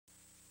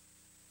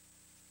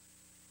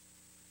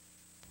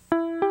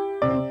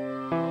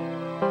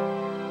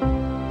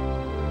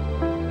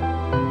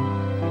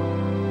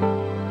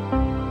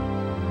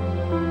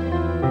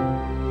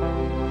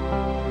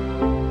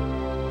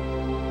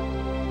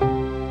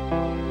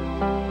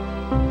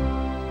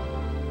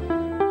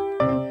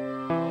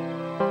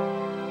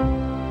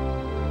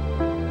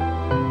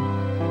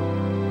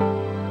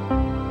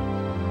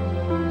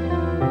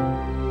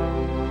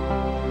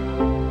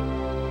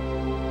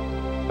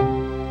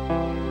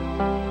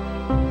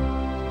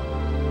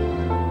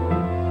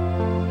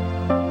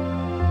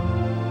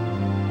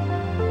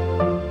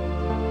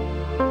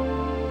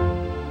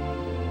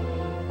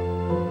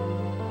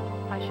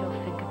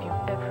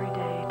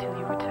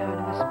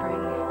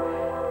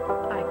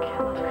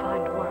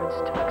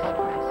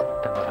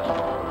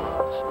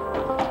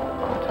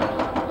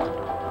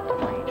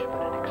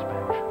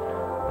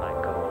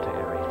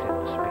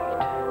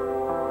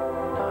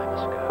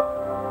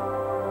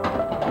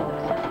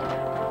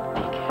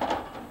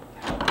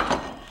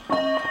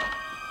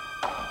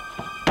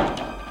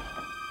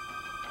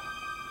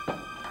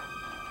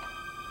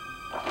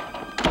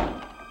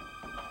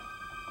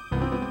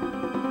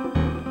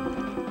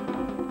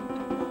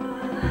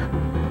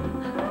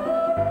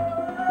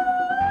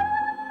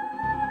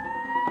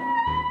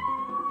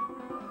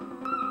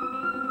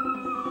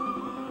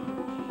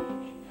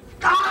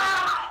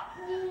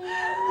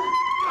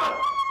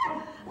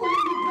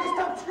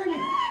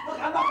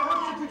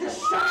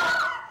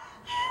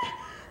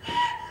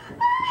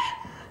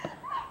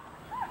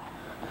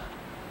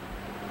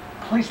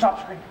Please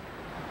stop screaming.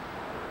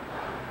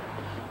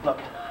 Look,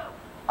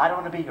 I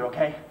don't want to be here,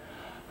 okay?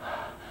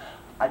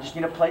 I just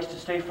need a place to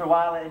stay for a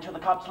while until the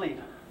cops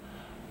leave.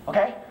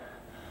 Okay?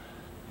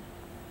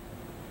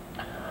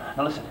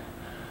 Now listen.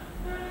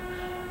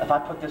 If I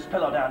put this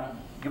pillow down,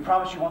 you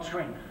promise you won't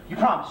scream. You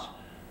promise.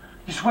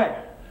 You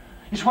swear.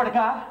 You swear to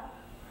God?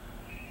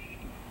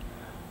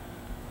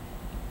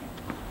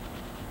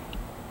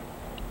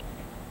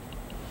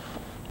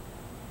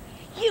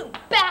 You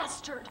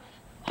bastard!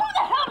 Who the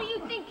hell do you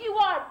think you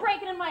are,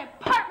 breaking in my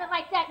apartment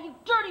like that, you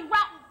dirty,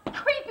 rotten,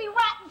 creepy,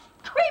 rotten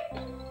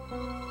creep?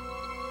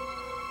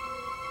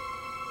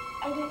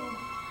 I didn't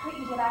hurt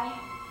you, did I?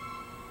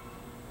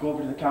 Go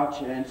over to the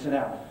couch and sit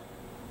down.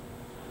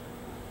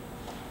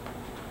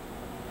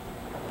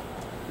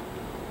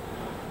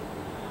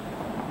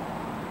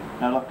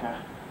 Now look,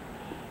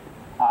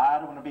 I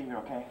don't want to be here,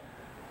 okay?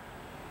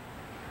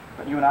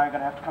 But you and I are going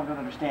to have to come to an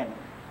understanding.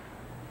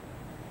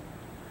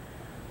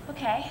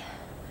 Okay.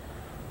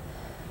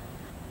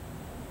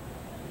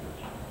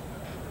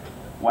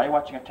 Why are you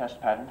watching a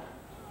test pattern?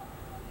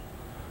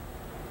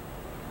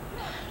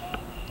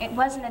 It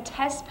wasn't a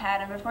test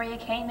pattern before you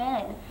came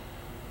in.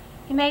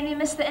 You made me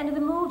miss the end of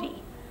the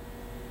movie.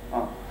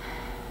 Oh.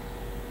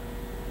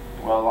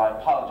 Well, I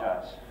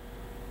apologize.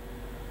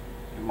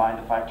 You mind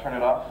if I turn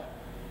it off?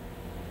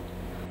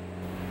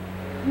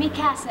 Mi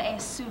casa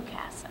es su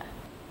casa.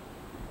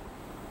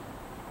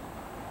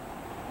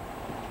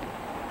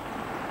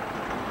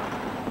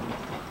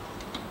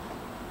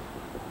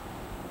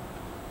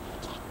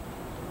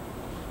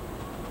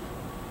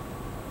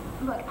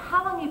 Look,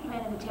 how long are you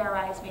planning to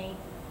terrorize me?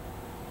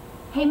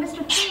 Hey,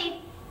 Mr. Thief.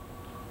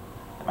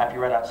 I might be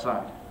right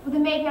outside. Well,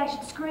 then maybe I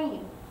should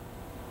scream.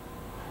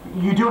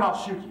 You do and I'll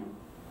shoot you.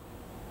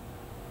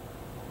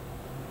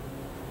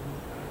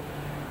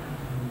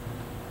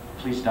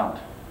 Please don't.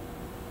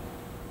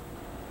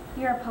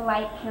 You're a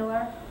polite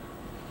killer.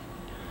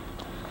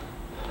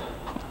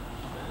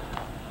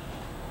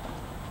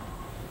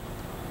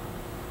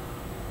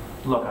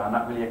 Look, I'm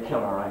not really a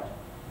killer, all right?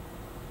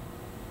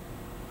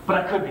 But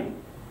I could be.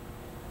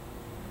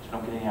 Just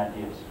don't get any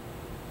ideas.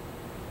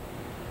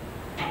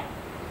 Damn.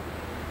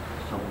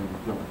 So many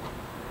villains.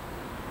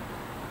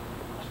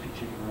 Must be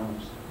chicken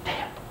rooms.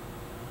 Damn.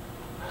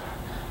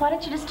 Why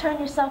don't you just turn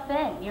yourself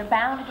in? You're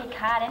bound to get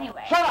caught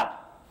anyway. Shut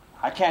up!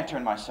 I can't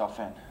turn myself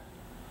in.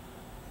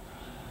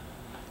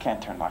 Can't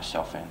turn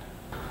myself in.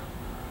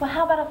 Well,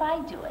 how about if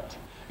I do it?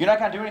 You're not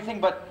gonna do anything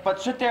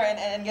but sit there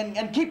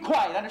and keep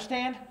quiet,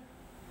 understand?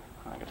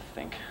 I gotta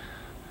think.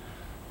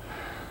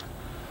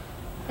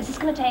 Is this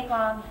gonna take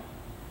long?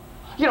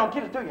 You don't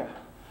get it, do you?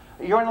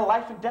 You're in a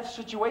life and death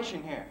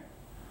situation here.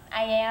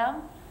 I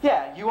am?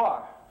 Yeah, you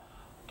are.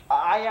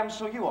 I am,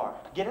 so you are.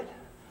 Get it?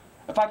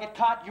 If I get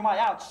caught, you're my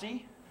out,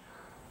 see?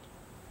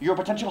 You're a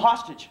potential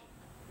hostage.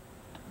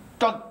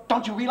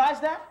 Don't you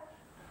realize that?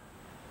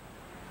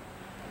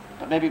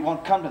 But maybe it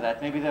won't come to that.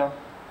 Maybe they'll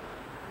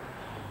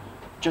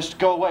just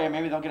go away, or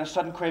maybe they'll get a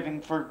sudden craving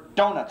for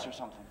donuts or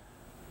something.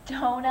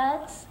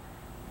 Donuts?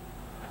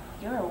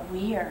 You're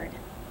weird.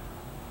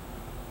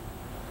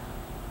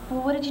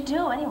 Well, what did you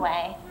do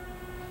anyway?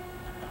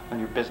 None of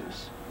your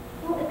business.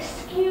 Well,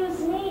 excuse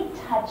me,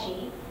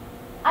 Touchy.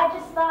 I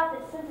just thought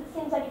that since it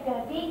seems like you're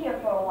going to be here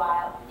for a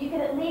while, you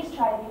could at least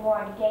try to be more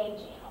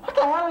engaging. What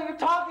the hell are you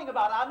talking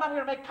about? I'm not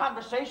here to make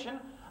conversation.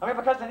 I'm here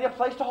because I need a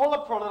place to hole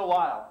up for a little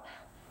while.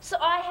 So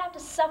I have to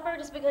suffer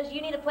just because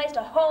you need a place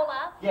to hole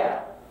up?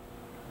 Yeah.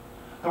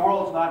 The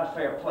world's not a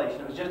fair place,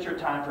 and it was just your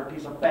time for a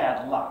piece of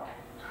bad luck.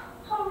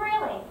 Oh,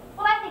 really?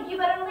 Well, I think you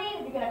better leave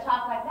if you're going to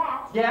talk like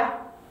that. Yeah?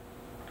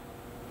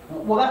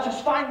 Well, that's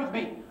just fine with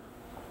me.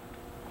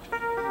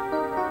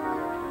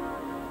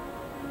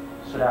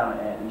 Sit down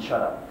and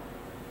shut up.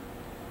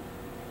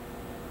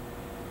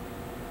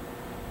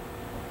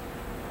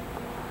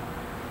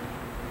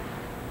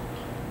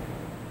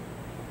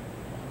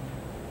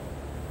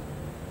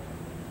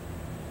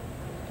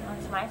 You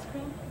want some ice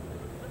cream?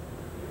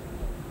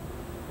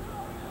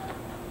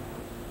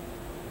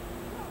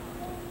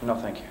 No,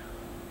 thank you.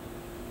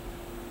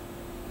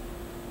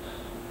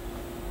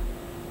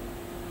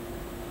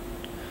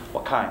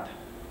 What kind?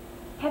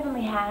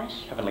 Heavenly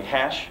hash. Heavenly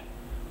hash?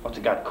 What's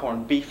it got,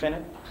 corned beef in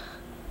it?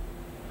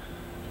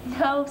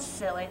 No,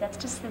 silly, that's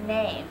just the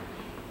name.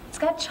 It's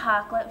got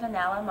chocolate,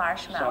 vanilla,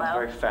 marshmallow. Sounds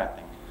very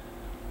fattening.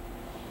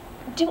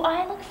 Do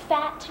I look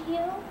fat to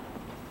you?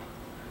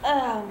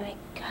 Oh my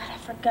God, I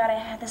forgot I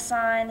had this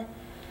on.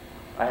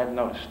 I hadn't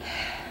noticed.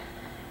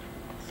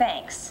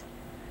 Thanks.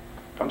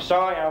 I'm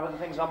sorry, I have other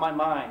things on my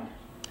mind.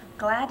 I'm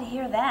glad to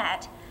hear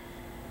that.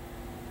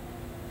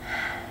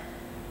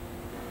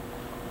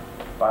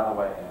 By the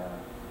way,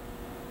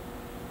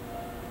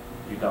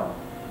 you don't.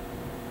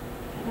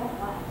 I don't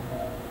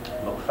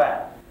what? Look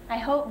fat. I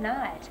hope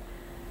not.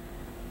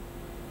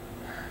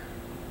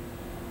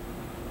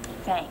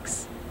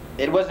 Thanks.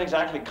 It wasn't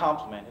exactly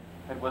complimented.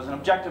 It was an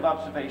objective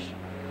observation.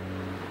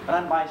 An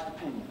unbiased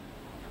opinion.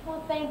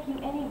 Well, thank you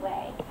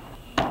anyway.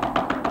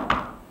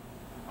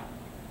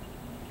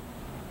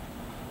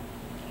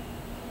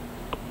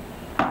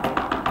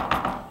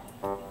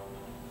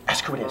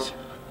 Ask who it is.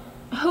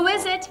 Who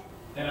is it?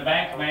 Lieutenant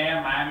Banks,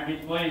 ma'am, Miami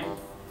Beach Police.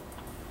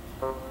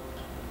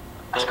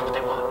 Ask them what they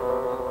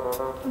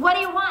want. What do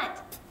you want?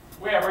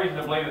 We have reason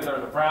to believe that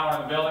there's a prowler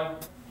in the building.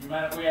 You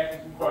mind if we ask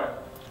you some questions?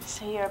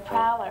 So you're a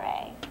prowler,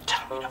 eh?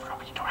 Tell them you never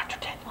open your door after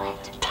 10.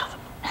 What? Tell them.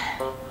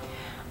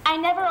 I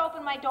never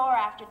open my door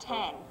after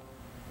 10.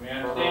 We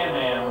understand,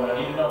 ma'am, but I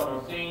need to know if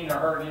you've seen or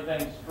heard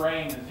anything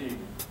strange this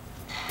evening.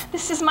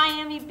 This is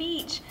Miami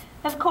Beach.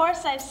 Of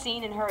course I've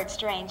seen and heard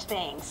strange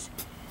things.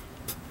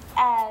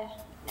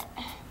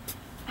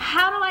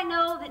 How do I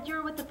know that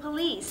you're with the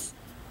police?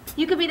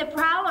 You could be the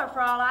prowler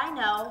for all I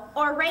know,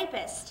 or a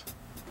rapist.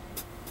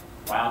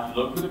 Why don't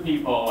you look through the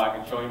peephole? I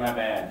can show you my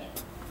badge.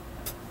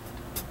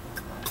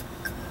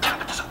 Tell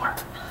them it doesn't work.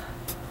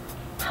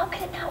 How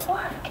could it not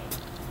work?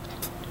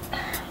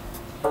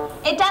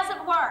 It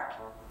doesn't work.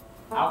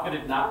 How could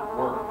it not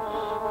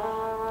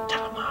work?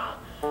 Tell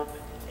them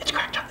it's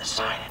cracked on this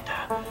side,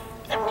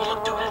 and when you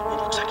look through it, it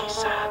looks like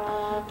he's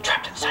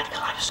trapped inside the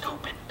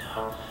kaleidoscope, and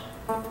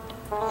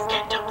you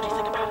can't tell what you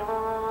think about him.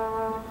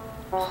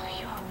 Oh,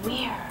 you're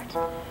weird.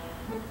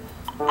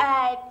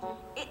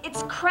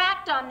 It's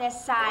cracked on this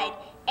side,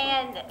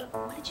 and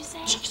what did you say?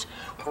 Jeez,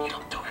 when you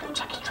look through it, it looks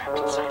like he's trapped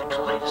inside a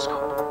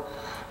kaleidoscope.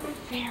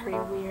 Very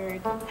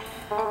weird.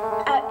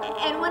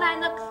 And when I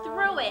look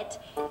through it,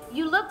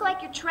 you look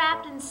like you're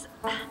trapped in...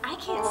 I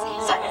can't say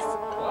this.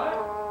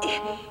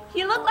 What?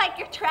 You look like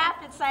you're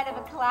trapped inside of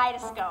a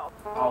kaleidoscope.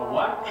 Oh,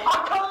 what? A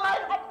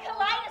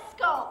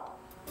kaleidoscope!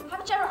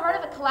 Haven't you ever heard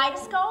of a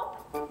kaleidoscope?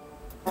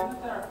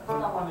 Isn't there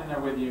someone in there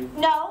with you?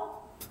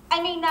 No.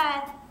 I mean,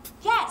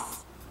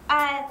 yes.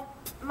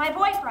 My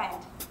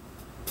boyfriend.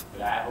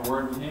 Could I have a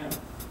word with him?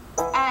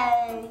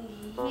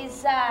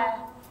 He's,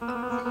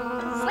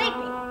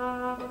 sleeping.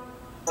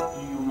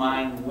 Do you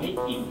mind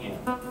waking him?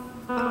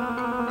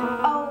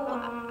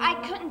 Oh, I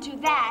couldn't do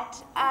that.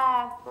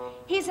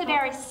 He's a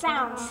very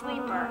sound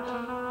sleeper.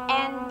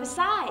 And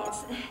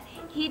besides,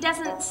 he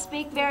doesn't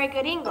speak very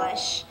good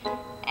English.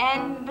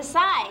 And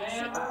besides...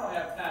 Ma'am, I don't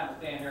have time to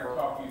stand here and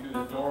talk to you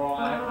through the door all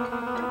night.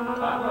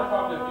 I'm going to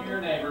talk to a few of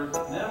your neighbors,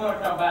 and then I'm going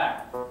to come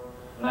back.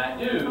 When I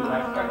do, I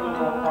expect a little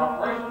more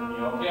cooperation from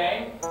you,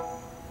 okay?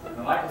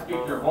 And I'd like to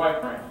speak to your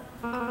boyfriend.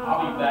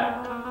 I'll be back.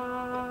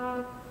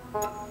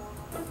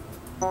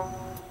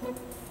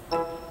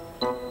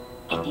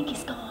 I think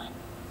he's gone.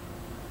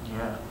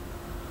 Yeah.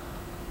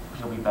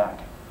 He'll be back.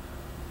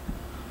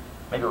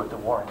 Maybe with the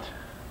warrant.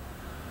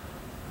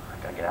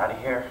 I gotta get out of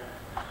here.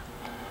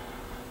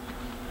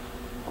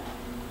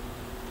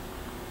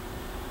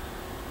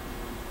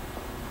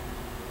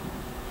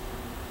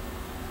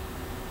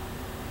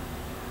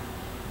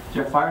 Is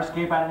there a fire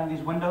escape out of any of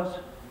these windows?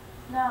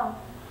 No.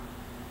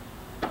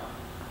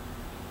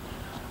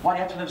 Why do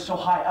you have to live so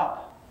high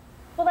up?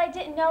 Well, I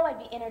didn't know I'd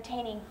be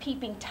entertaining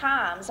peeping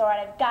toms, or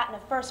I'd have gotten a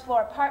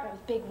first-floor apartment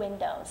with big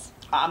windows.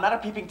 I'm not a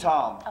peeping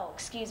Tom. Oh,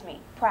 excuse me,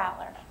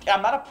 prowler.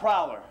 I'm not a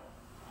prowler.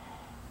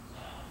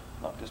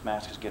 Look, this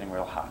mask is getting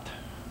real hot. Do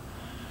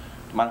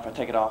you mind if I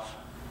take it off?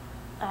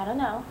 I don't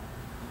know.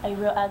 Are you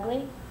real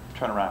ugly?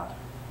 Turn around.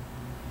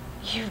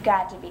 You've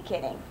got to be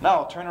kidding.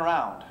 No, turn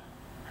around.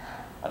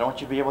 I don't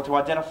want you to be able to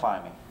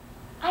identify me.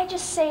 I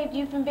just saved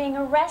you from being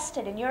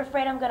arrested, and you're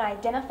afraid I'm going to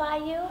identify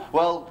you?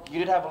 Well, you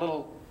did have a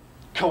little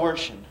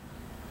coercion.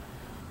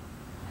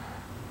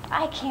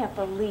 I can't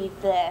believe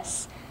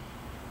this.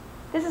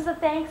 This is the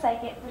thanks I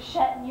get for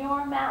shutting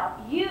your mouth.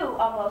 You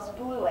almost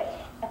blew it.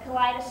 A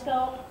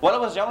kaleidoscope. Well,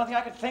 it was the only thing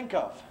I could think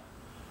of.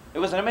 It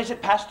was an image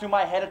that passed through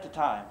my head at the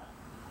time.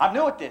 I'm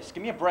new at this.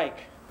 Give me a break.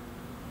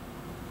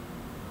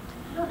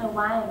 I don't know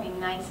why I'm being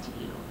nice to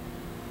you.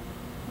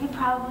 You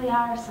probably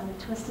are some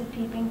twisted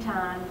peeping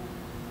Tom.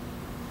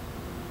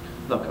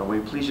 Look, will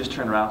you please just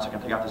turn around so I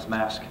can take off this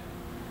mask?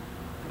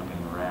 I'm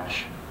getting a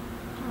rash.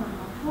 Oh,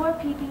 poor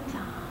peeping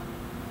Tom.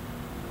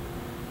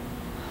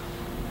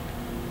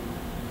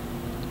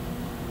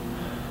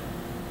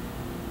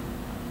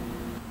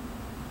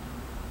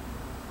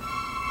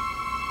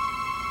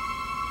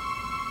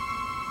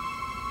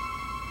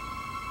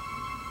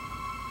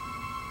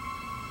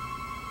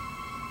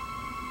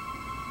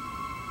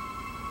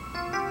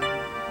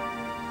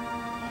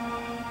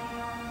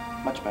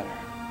 Much better.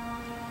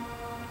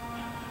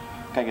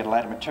 Gotta get a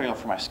lighter material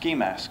for my ski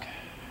mask.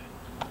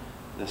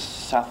 This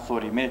South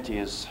Florida humidity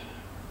is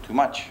too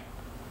much.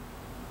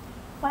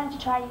 Why don't you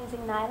try using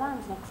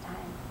nylons next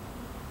time?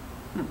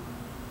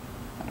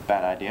 Not a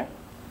bad idea.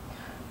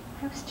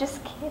 I was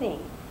just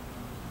kidding.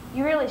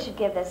 You really should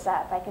give this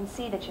up. I can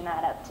see that you're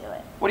not up to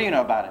it. What do you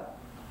know about it?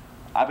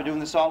 I've been doing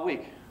this all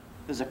week.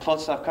 This is the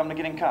closest I've come to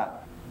getting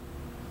caught.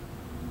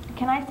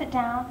 Can I sit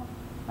down?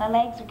 My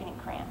legs are getting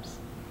cramps.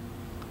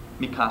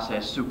 Mi casa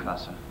es su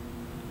casa.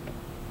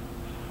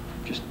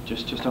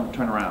 Just don't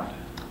turn around.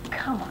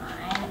 Come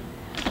on.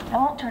 I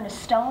won't turn to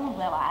stone,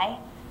 will I?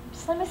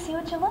 Just let me see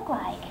what you look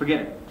like.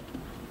 Forget it.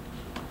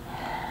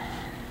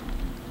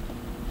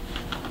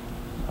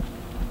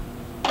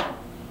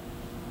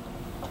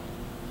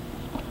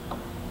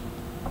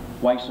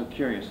 Why are you so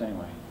curious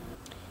anyway?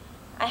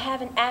 I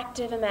have an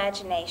active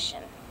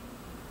imagination.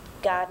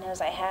 God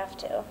knows I have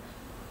to.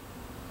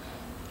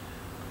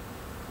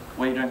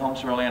 What are you doing home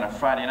so early on a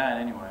Friday night,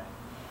 anyway?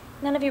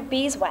 None of your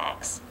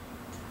beeswax.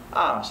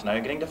 Ah, so now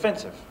you're getting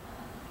defensive.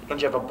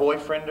 Don't you have a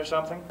boyfriend or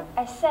something?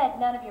 I said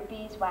none of your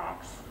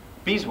beeswax.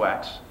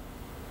 Beeswax?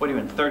 What are you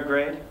in, 3rd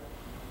grade?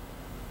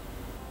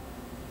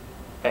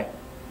 Hey,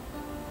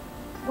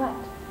 What?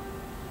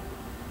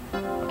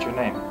 what's your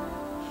name?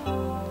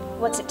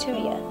 What's it to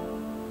you?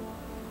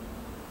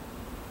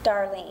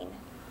 Darlene.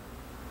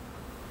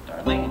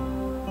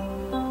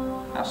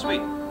 Darlene. How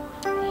sweet.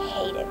 I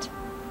hate it.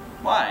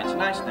 Why? It's a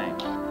nice name.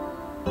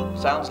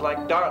 Sounds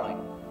like darling.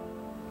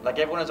 Like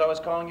everyone is always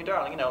calling you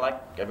darling, you know, like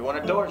everyone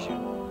adores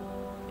you.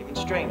 Even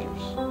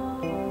strangers.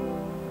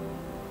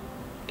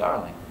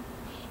 Darling.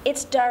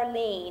 It's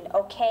Darlene,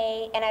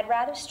 okay? And I'd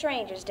rather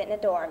strangers didn't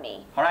adore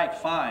me. All right,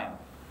 fine.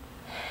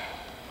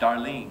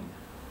 Darlene.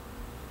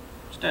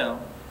 Still,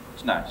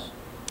 it's nice.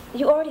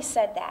 You already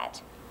said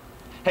that.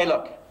 Hey,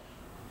 look.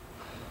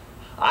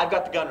 I've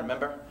got the gun,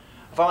 remember?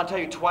 If I want to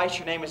tell you twice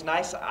your name is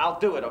nice, I'll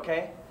do it,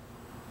 okay?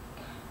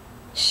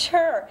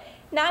 Sure.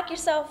 Knock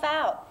yourself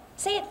out.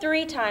 Say it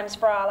 3 times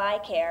for all I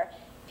care.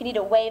 If you need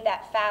to wave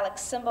that phallic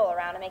symbol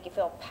around to make you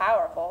feel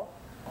powerful.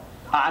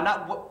 I'm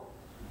not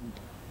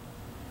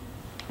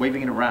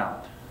waving it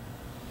around.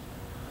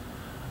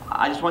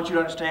 I just want you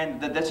to understand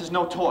that this is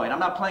no toy, and I'm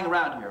not playing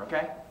around here,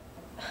 okay?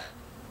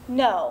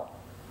 No.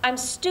 I'm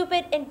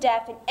stupid and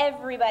deaf, and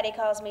everybody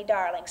calls me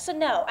darling. So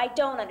no, I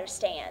don't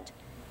understand.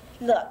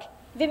 Look,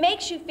 if it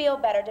makes you feel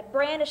better to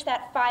brandish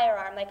that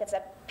firearm like it's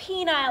a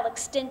penile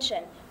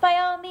extension, by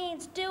all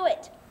means, do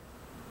it.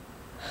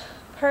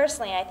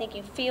 Personally, I think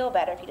you'd feel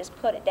better if you just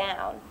put it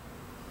down.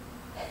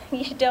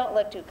 You don't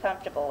look too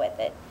comfortable with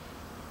it.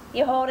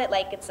 You hold it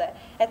like it's a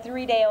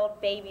 3-day-old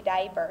baby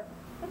diaper.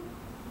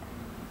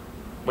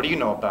 What do you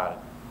know about it?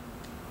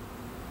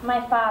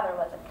 My father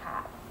was a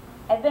cop.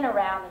 I've been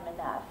around him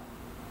enough.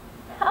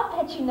 I'll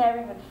bet you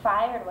never even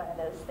fired one of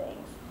those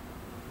things.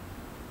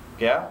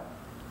 Yeah?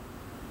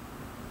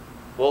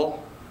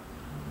 Well,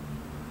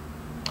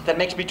 that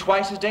makes me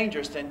twice as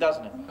dangerous then,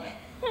 doesn't it?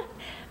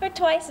 Or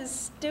twice as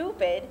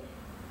stupid.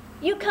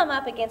 You come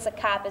up against a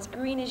cop as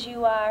green as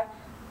you are,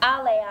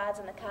 I'll lay odds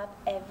on the cop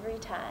every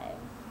time.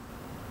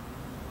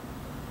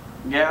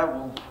 Yeah,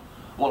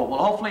 well,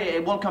 hopefully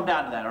it won't come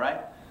down to that, all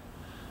right?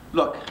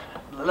 Look,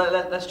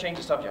 let's change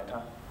the subject,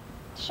 huh?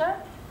 Sure.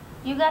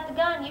 You got the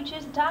gun, you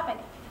choose the topic.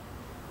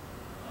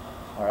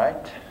 All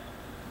right.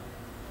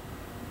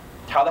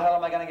 How the hell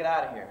am I gonna get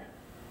out of here?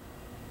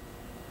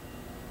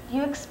 Do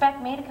you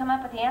expect me to come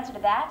up with the answer to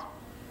that?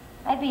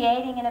 I'd be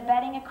aiding and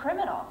abetting a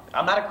criminal.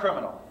 I'm not a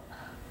criminal.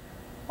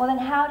 Well, then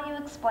how do you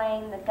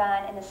explain the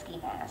gun and the ski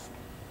mask?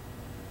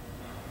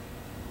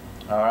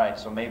 All right,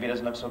 so maybe it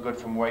doesn't look so good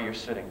from where you're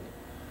sitting.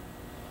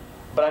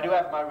 But I do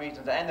have my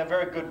reasons, and they're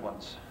very good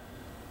ones.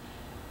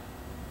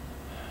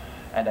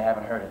 And I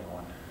haven't hurt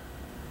anyone.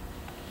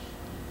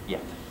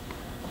 Yet.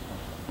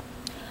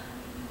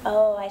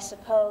 Oh, I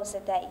suppose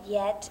that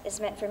yet is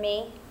meant for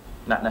me?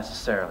 Not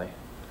necessarily.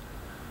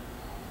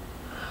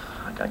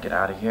 I gotta get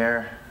out of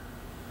here.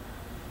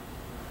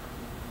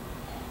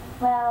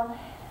 Well,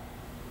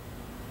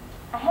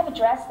 I have a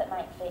dress that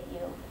might fit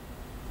you.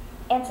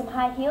 And some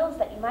high heels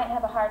that you might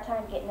have a hard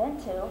time getting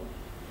into.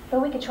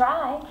 But we could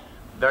try.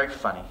 Very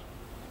funny.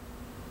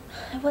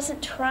 I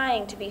wasn't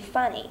trying to be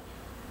funny.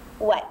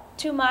 What,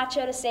 too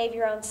macho to save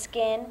your own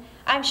skin?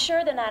 I'm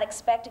sure they're not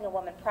expecting a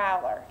woman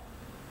prowler.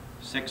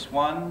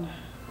 6'1",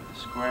 with a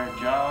square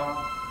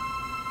jaw.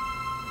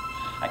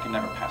 I can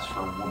never pass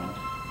for a woman.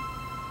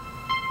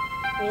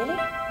 Really?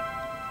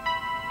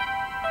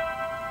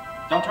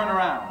 Don't turn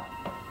around.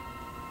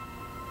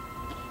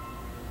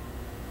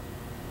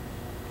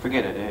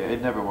 Forget it.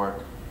 It'd never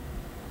work.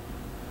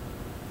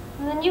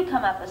 And then you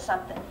come up with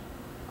something.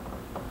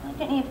 Why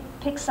didn't you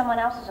pick someone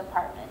else's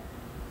apartment?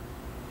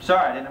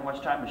 Sorry, I didn't have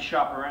much time to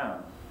shop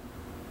around.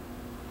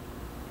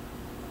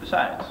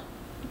 Besides,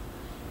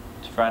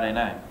 it's Friday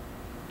night.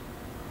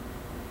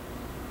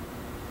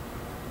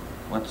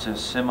 What's a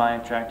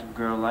semi-attractive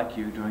girl like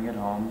you doing at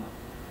home,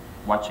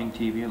 watching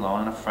TV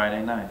alone on a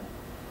Friday night?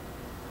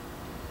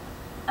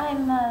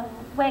 I'm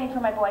waiting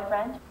for my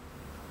boyfriend.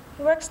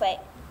 He works late.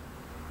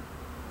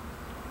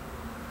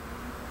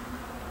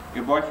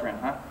 Your boyfriend,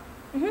 huh?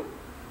 Mm-hmm.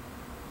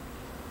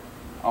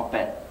 I'll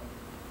bet.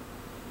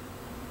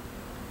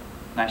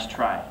 Nice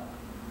try.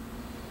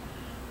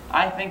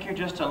 I think you're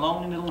just a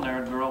lonely little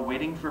nerd girl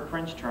waiting for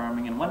Prince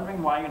Charming and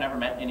wondering why you never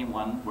met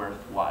anyone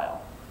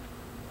worthwhile.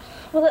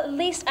 Well, at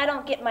least I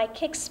don't get my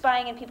kicks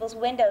spying in people's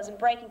windows and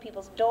breaking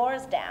people's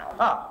doors down.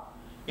 Ah,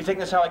 you think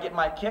that's how I get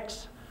my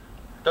kicks?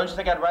 Don't you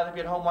think I'd rather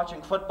be at home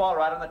watching football or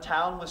out in the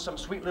town with some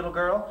sweet little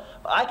girl?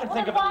 I can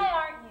think of... Well, then why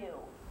aren't you?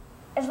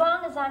 As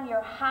long as I'm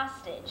your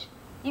hostage,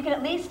 you can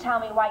at least tell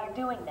me why you're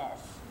doing this.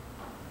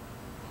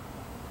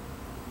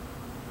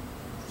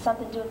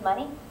 Something to do with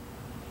money?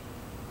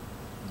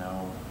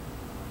 No.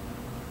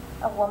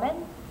 A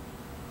woman?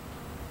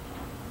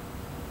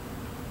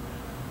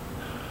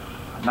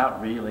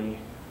 Not really.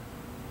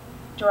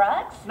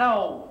 Drugs?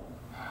 No.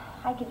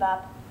 I give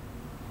up.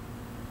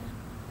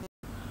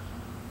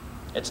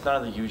 It's none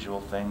of the usual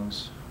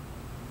things.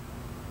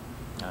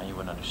 No, you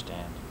wouldn't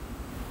understand.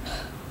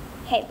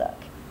 Hey, look.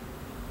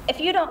 If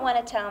you don't want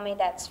to tell me,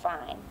 that's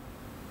fine.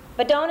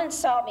 But don't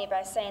insult me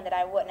by saying that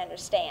I wouldn't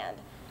understand.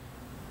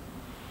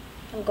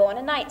 I'm going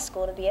to night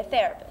school to be a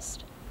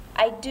therapist.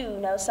 I do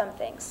know some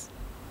things.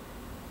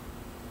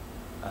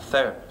 A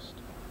therapist?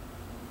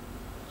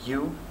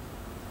 You?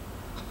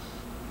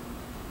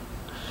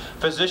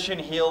 Physician,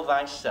 heal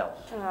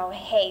thyself. Oh,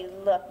 hey,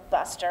 look,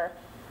 Buster.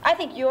 I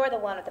think you're the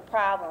one with the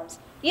problems.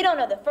 You don't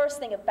know the first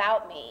thing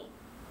about me.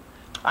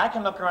 I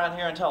can look around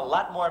here and tell a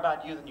lot more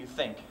about you than you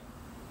think.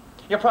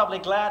 You're probably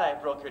glad I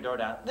broke your door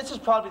down. This is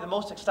probably the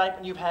most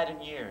excitement you've had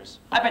in years.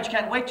 I bet you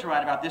can't wait to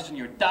write about this in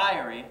your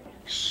diary.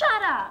 Shut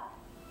up!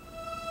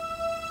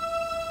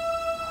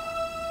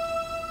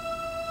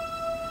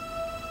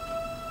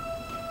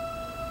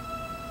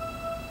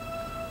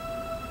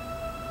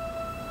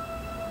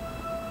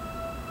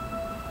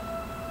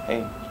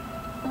 Hey,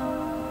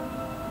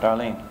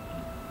 Darlene.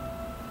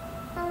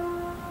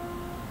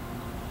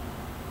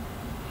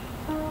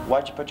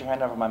 Why'd you put your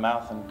hand over my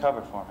mouth and cover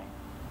it for me?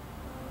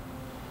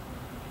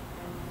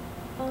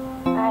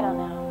 I don't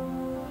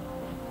know.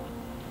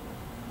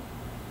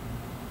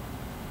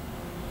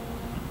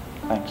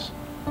 Thanks.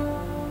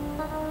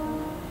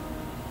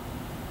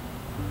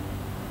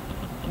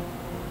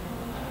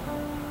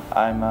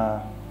 I'm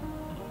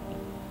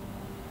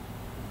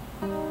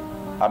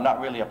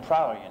not really a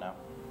prowler, you know.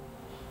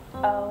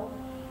 Oh?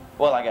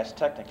 Well, I guess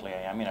technically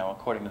I am, you know,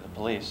 according to the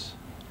police.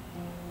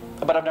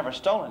 But I've never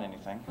stolen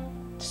anything.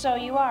 So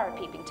you are a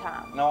peeping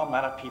Tom? No, I'm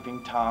not a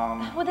peeping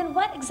Tom. Well, then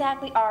what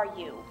exactly are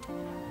you?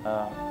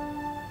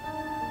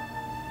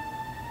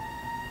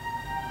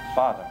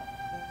 Father.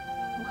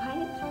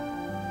 What?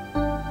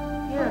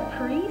 You're a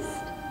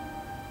priest?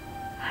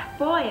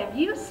 Boy, have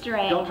you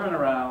strayed. Don't turn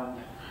around.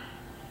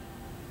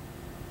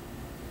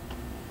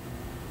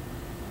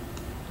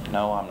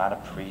 No, I'm not a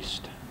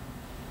priest.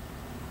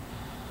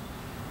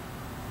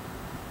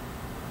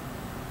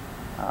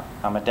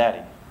 I'm a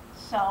daddy.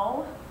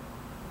 So?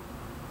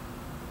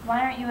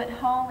 Why aren't you at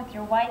home with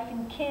your wife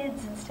and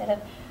kids instead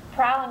of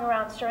prowling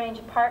around strange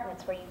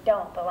apartments where you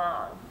don't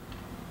belong?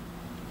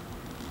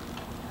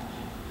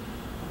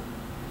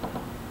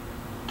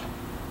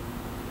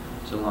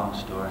 It's a long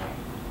story.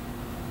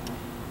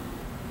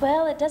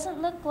 Well, it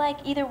doesn't look like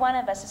either one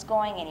of us is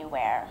going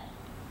anywhere.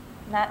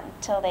 Not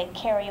until they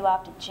carry you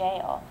off to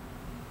jail.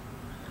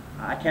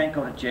 I can't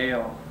go to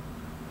jail.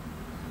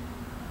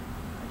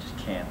 I just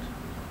can't.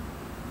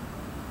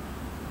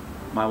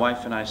 My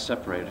wife and I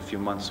separated a few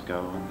months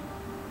ago, and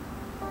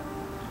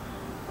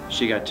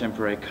she got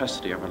temporary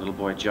custody of our little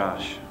boy,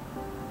 Josh.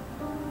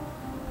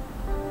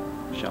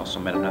 She also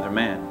met another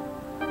man.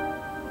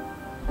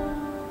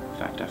 In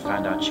fact, I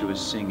found out she was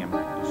seeing him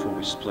before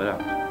we split up.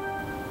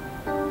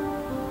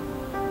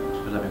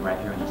 We're living right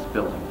here in this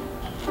building.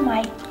 Oh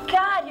my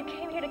God, you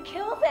came here to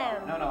kill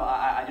them. No,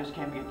 I just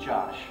came to get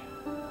Josh.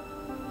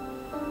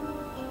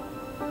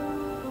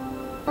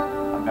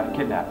 I'm gonna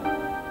kidnap him.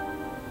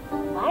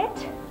 What?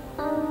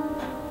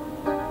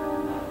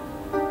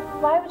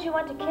 Why would you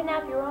want to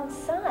kidnap your own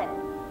son?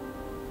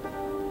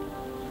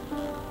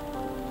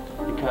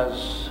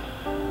 Because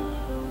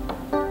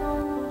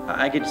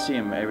I get to see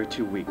him every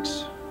 2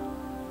 weeks.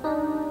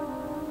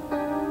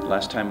 The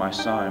last time I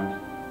saw him,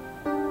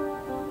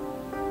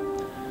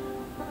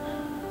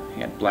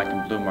 he had black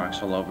and blue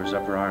marks all over his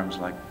upper arms,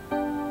 like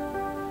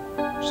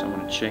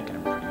someone had shaken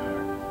him pretty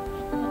hard.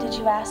 Well, did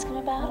you ask him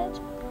about it?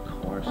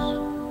 Of course. He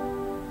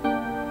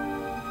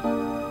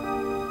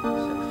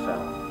said he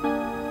fell.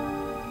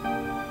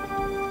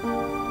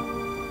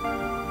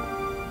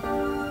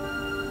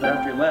 But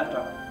after he left, I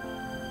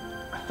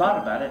thought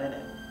about it, and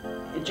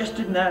it just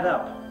didn't add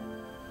up.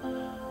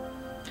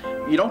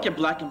 You don't get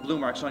black and blue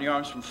marks on your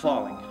arms from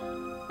falling.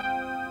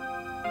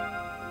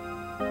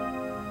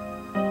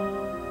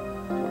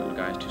 Poor little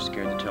guy's too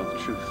scared to tell the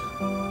truth.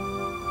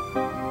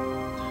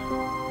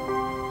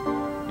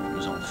 Even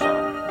his own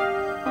father.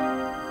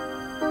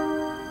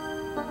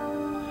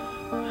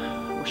 I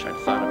wish I'd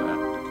thought about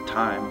it at the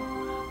time.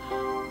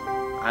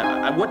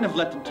 I wouldn't have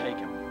let them take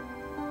him.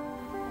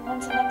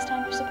 When's the next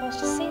time you're supposed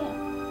to see him?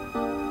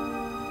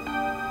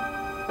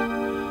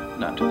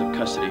 Not until the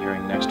custody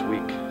hearing next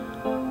week.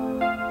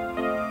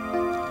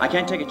 I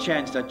can't take a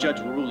chance that judge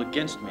will rule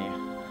against me.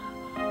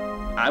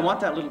 I want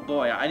that little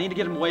boy. I need to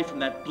get him away from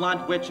that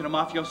blonde witch and a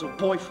mafioso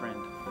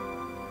boyfriend.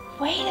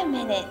 Wait a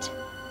minute.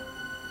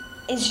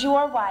 Is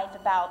your wife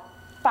about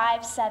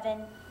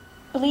 5'7",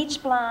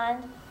 bleach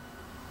blonde,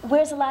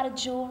 wears a lot of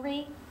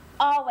jewelry,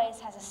 always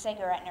has a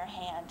cigarette in her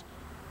hand?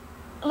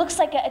 Looks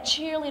like a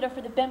cheerleader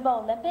for the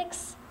Bimbo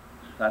Olympics?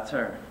 That's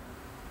her.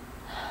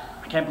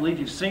 I can't believe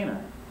you've seen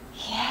her.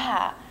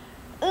 Yeah.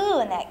 Ooh,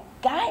 and that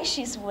guy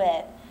she's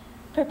with.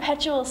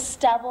 Perpetual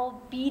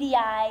stubble, beady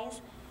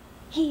eyes.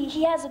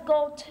 He has a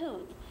gold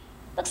tooth.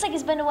 Looks like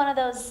he's been to one of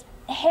those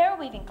hair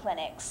weaving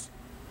clinics.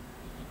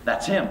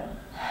 That's him.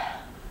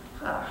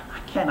 I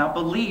cannot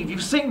believe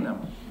you've seen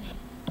them.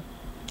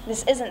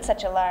 This isn't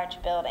such a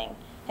large building,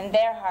 and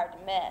they're hard to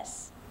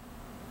miss.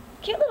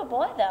 Cute little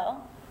boy, though.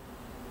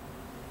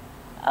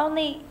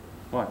 Only...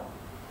 What?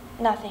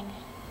 Nothing.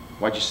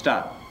 Why'd you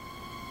stop?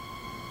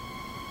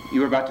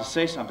 You were about to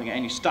say something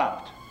and you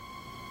stopped.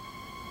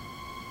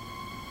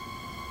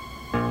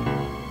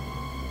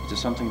 Is there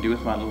something to do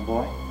with my little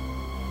boy?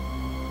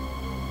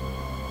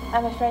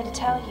 I'm afraid to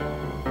tell you.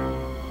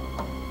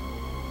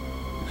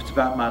 If it's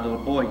about my little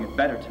boy, you'd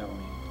better tell me.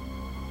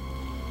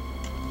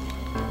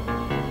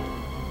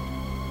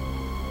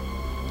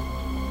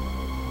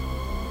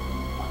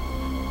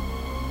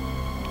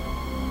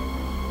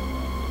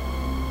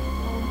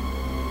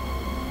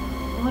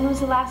 When was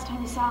the last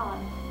time you saw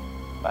him?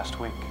 Last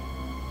week.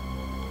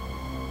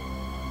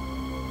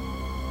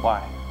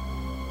 Why?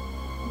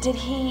 Did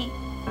he...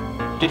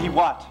 Did he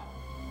what?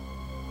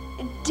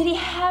 Did he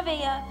have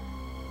a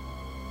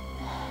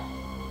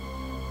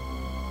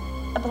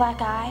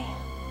black eye?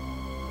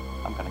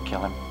 I'm gonna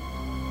kill him.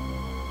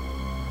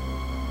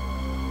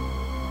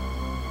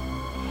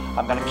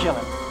 I'm gonna kill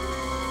him.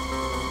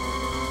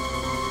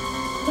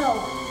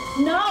 No.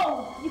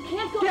 No! You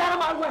can't go... Get out of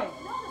my way!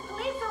 No, the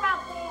police are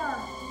out there!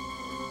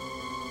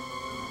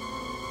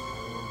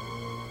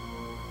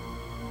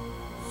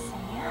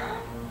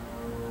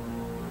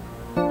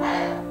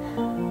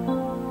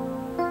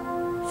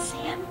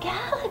 Sam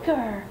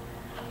Gallagher.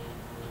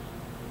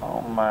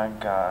 Oh my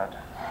God.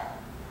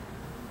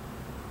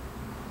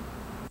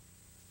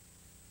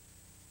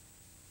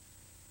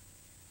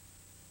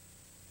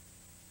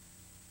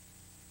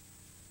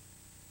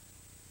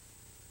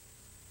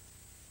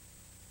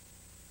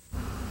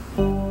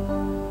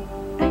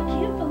 I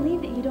can't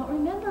believe that you don't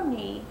remember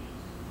me.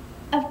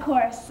 Of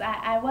course,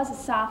 I was a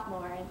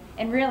sophomore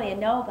and really a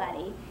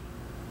nobody.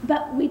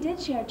 But we did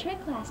share a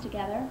trick class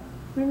together,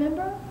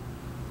 remember?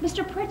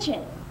 Mr.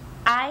 Pritchett.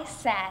 I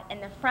sat in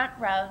the front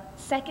row,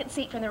 second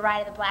seat from the right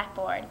of the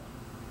blackboard.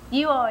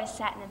 You always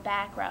sat in the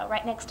back row,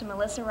 right next to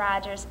Melissa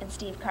Rogers and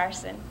Steve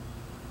Carson.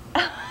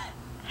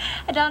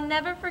 And I'll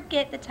never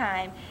forget the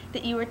time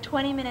that you were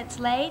 20 minutes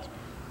late,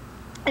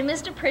 and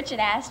Mr. Pritchett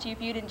asked you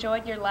if you'd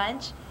enjoyed your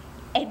lunch,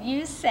 and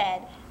you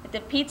said that the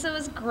pizza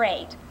was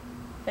great,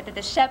 but that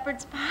the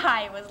shepherd's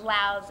pie was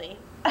lousy.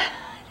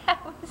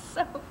 That was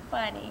so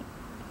funny.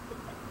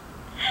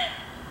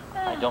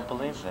 I don't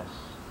believe this.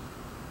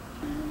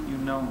 You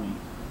know me.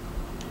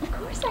 Of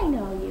course I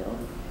know you.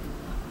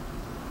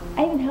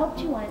 I even helped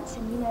you once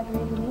and you never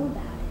even knew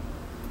about it.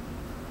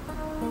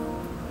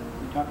 What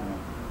are you talking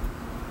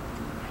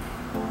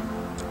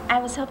about? I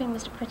was helping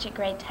Mr. Pritchett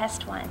grade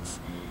test once,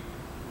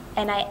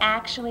 and I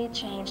actually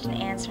changed an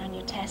answer on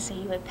your test so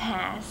you would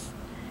pass.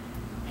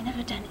 I've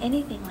never done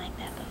anything like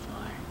that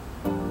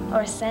before,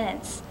 or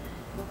since.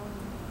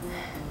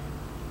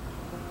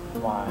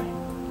 Why?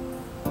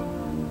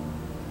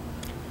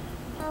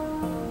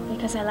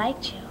 Because I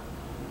liked you.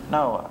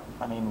 No,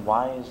 I mean,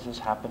 why is this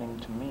happening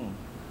to me?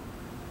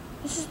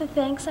 This is the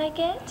thanks I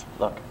get?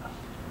 Look,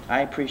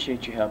 I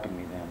appreciate you helping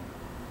me then.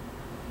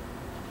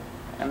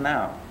 And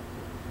now.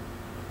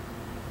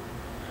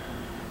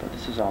 But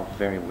this is all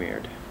very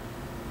weird.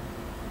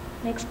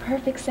 Makes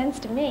perfect sense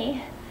to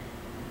me.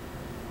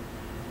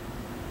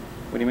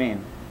 What do you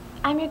mean?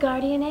 I'm your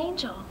guardian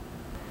angel.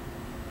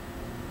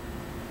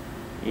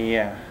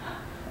 Yeah.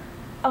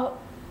 Oh,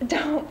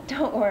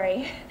 don't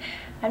worry.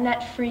 I'm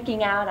not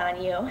freaking out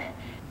on you.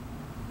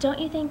 Don't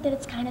you think that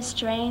it's kind of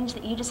strange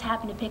that you just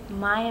happened to pick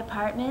my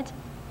apartment,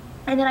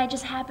 and that I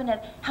just happened to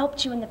have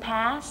helped you in the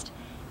past,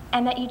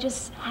 and that you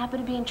just happen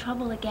to be in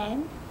trouble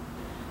again?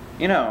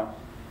 You know,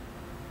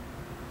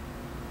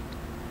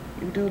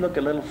 you do look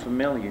a little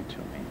familiar to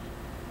me.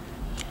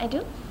 I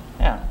do?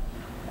 Yeah.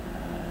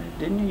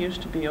 Didn't you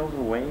used to be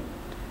overweight?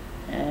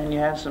 And you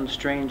had some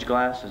strange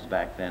glasses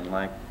back then,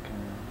 like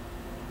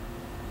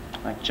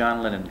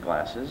John Lennon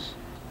glasses.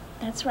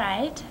 That's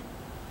right.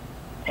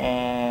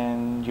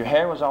 And your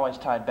hair was always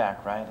tied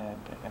back, right?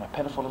 In a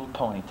pitiful little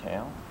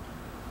ponytail.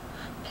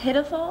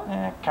 Pitiful?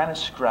 Kind of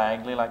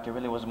scraggly, like there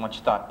really wasn't much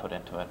thought put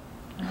into it.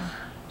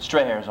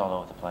 Stray hairs all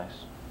over the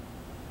place.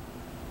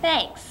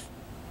 Thanks.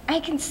 I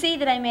can see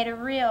that I made a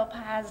real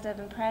positive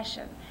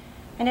impression.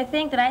 And to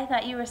think that I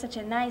thought you were such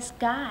a nice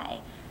guy.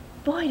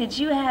 Boy, did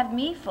you have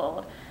me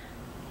fooled.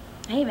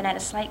 I even had a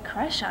slight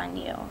crush on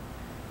you.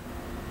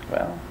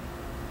 Well,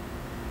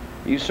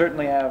 you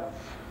certainly have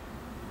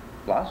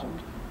blossomed.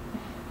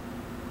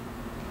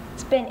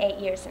 It's been 8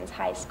 years since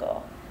high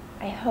school.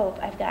 I hope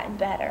I've gotten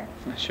better.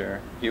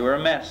 Sure. You were a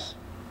mess.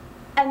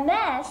 A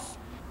mess?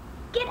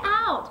 Get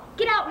out!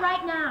 Get out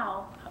right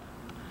now!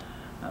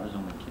 I was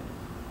only kidding.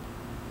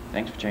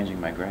 Thanks for changing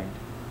my grade.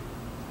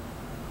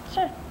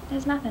 Sure,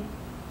 there's nothing.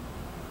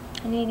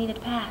 I knew you needed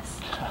to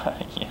pass.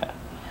 Yeah.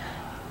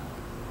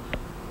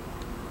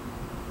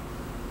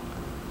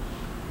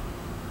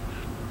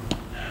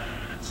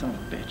 Son of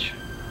a bitch.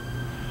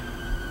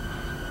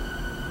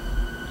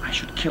 I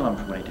should kill him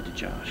for what I did to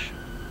Josh.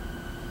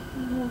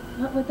 Well,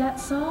 what would that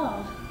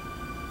solve?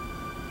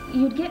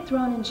 You'd get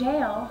thrown in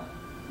jail,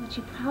 which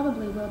you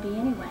probably will be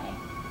anyway.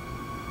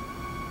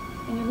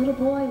 And your little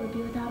boy would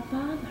be without a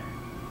father.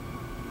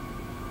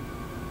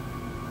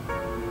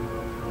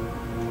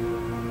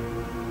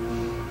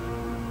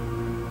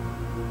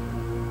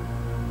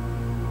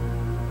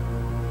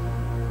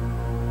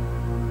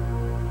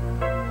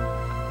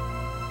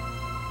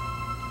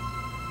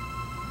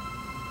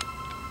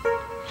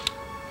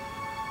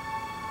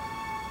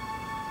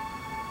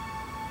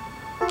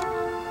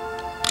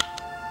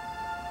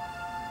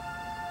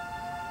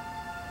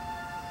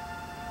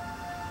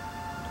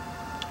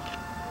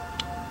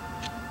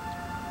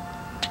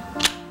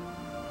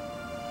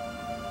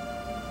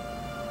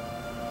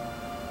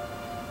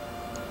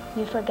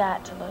 You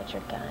forgot to load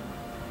your gun.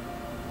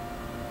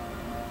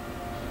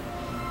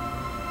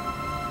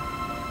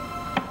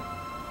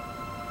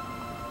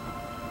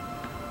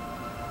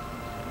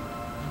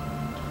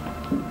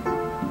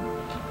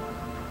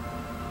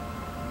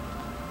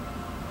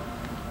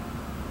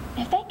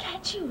 If they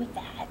catch you with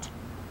that,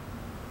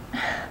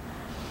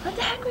 what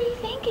the heck were you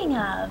thinking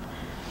of?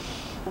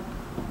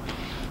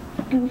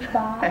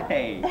 Goodbye.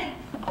 Hey.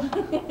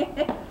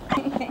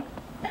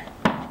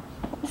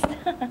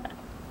 Stop.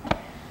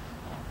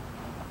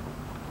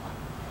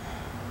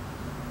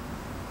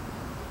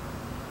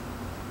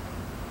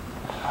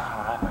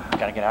 I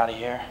gotta get out of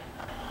here.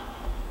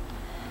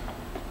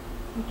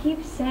 You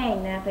keep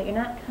saying that, but you're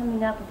not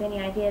coming up with any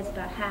ideas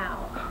about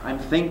how. I'm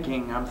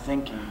thinking.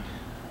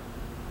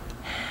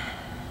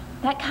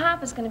 That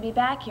cop is going to be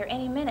back here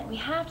any minute. We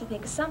have to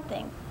think of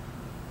something.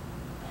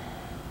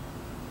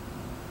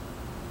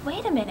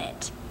 Wait a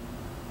minute.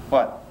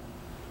 What?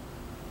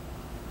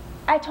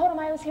 I told him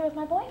I was here with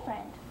my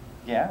boyfriend.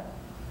 Yeah?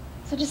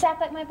 So just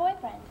act like my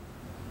boyfriend.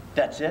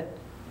 That's it?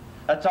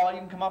 That's all you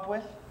can come up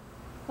with?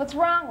 What's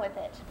wrong with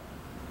it?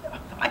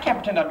 I can't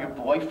pretend I'm your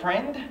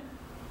boyfriend.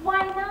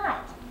 Why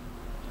not?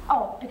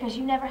 Oh, because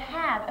you never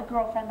have a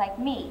girlfriend like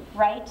me,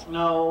 right?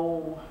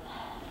 No.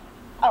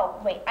 Oh,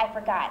 wait, I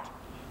forgot.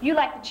 You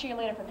like the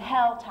cheerleader from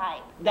hell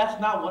type. That's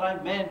not what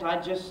I meant.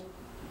 I just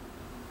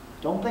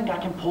don't think I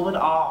can pull it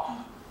off.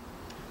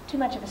 Too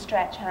much of a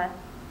stretch, huh?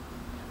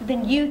 But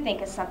then you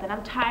think of something.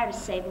 I'm tired of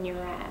saving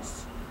your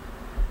ass.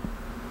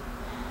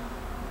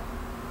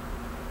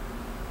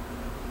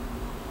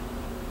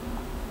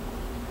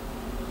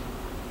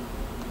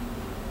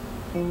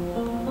 Hey.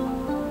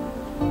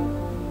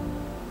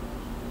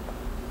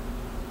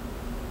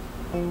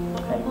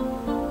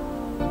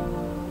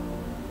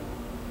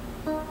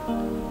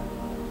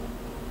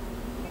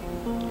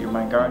 You're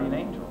my guardian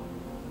angel.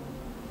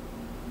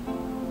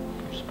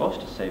 You're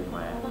supposed to save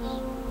my ass.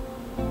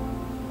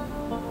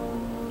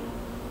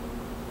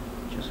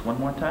 Just one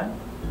more time?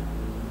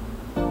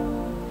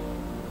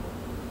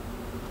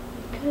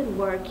 Good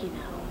work, you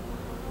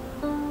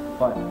know.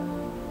 What?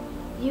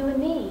 You and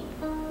me.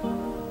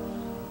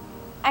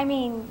 I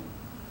mean,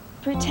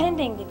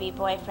 pretending to be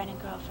boyfriend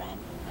and girlfriend.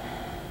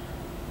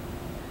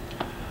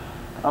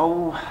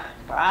 Oh,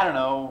 I don't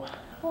know.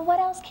 Well, what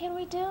else can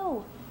we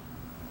do?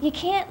 You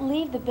can't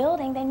leave the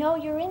building. They know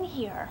you're in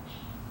here.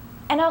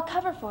 And I'll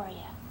cover for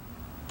you.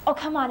 Oh,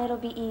 come on, it'll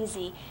be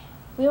easy.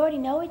 We already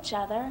know each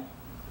other.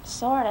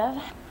 Sort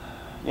of.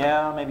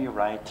 Yeah, maybe you're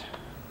right.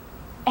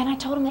 And I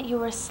told him that you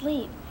were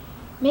asleep.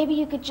 Maybe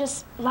you could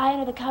just lie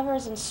under the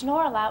covers and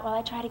snore a lot while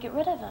I try to get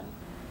rid of him.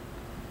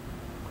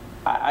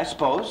 I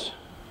suppose.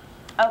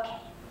 Okay.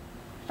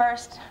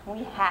 First,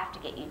 we have to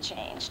get you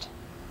changed.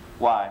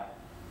 Why?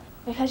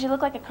 Because you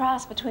look like a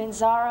cross between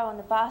Zorro and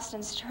the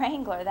Boston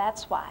Strangler,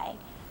 that's why.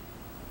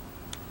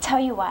 Tell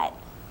you what,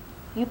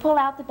 you pull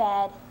out the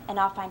bed and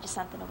I'll find you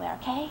something to wear,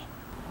 okay?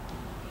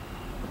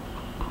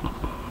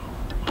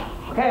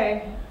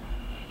 Okay.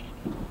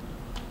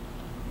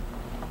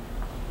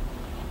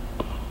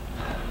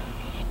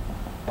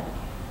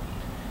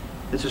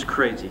 This is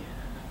crazy.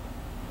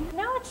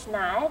 No, it's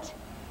not.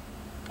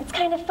 It's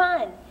kind of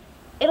fun.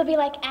 It'll be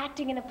like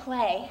acting in a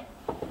play.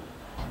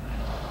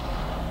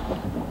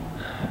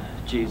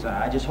 Geez,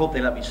 I just hope they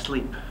let me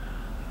sleep.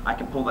 I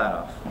can pull that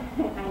off.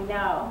 I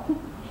know.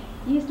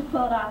 You used to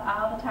pull it off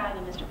all the time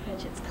in Mr.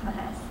 Pritchett's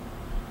class.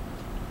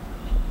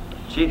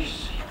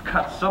 Jeez, you've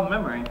got some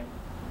memory.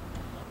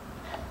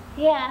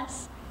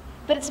 Yes,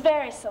 but it's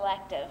very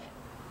selective.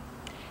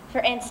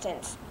 For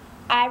instance,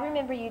 I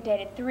remember you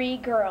dated 3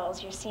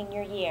 girls your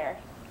senior year.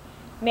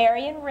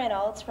 Marion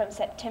Reynolds from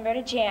September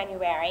to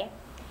January,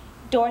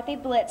 Dorothy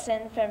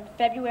Blitzen from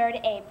February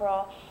to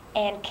April,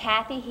 and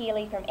Kathy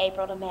Healy from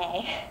April to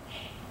May.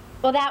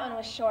 Well, that one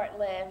was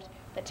short-lived,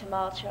 but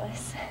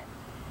tumultuous.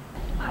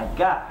 My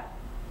God,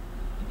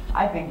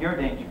 I think you're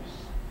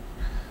dangerous.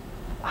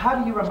 How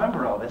do you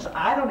remember all this?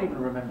 I don't even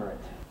remember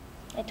it.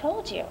 I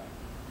told you.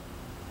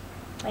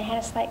 I had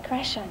a slight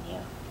crush on you.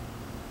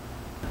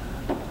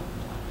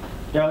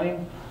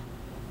 Darlene,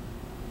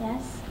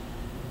 Yes?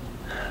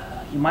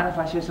 you mind if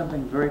I say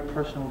something very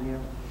personal to you?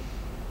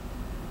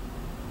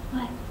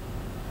 What?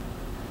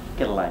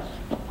 Get a life.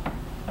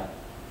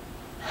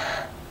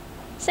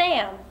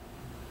 Sam,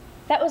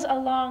 that was a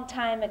long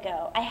time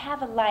ago. I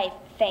have a life,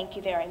 thank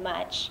you very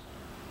much.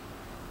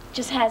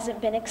 Just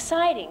hasn't been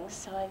exciting,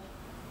 so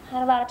I've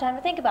had a lot of time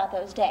to think about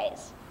those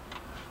days.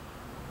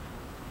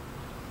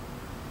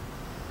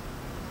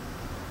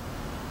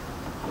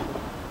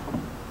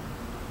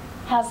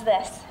 How's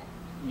this?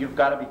 You've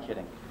got to be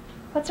kidding.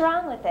 What's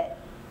wrong with it?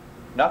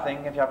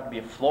 Nothing if you happen to be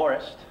a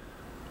florist.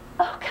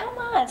 Oh, come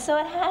on. So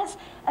it has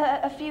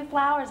a few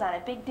flowers on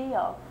it. Big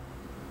deal.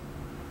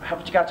 How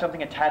about you got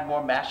something a tad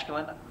more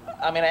masculine?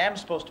 I mean, I am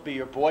supposed to be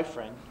your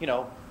boyfriend. You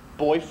know,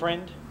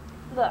 boyfriend.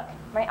 Look,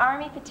 my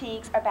army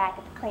fatigues are back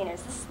at the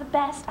cleaners. This is the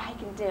best I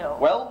can do.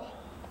 Well,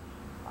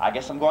 I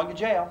guess I'm going to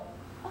jail.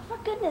 Oh, for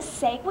goodness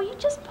sake, will you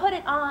just put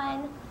it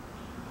on?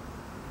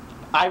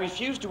 I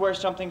refuse to wear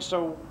something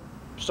so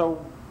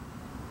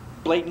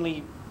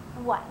blatantly...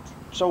 What?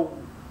 So...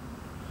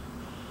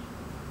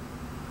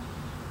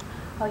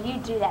 Oh, you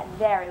do that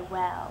very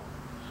well.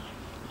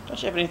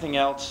 Don't you have anything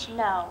else?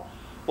 No.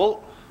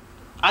 Well,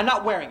 I'm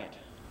not wearing it.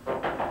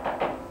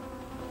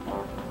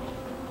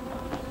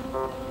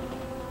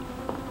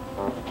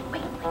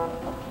 Wait.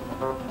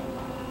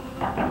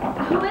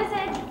 Who is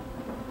it?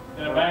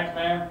 Lieutenant Banks,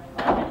 ma'am.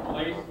 I'm the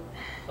police.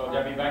 So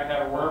Debbie back to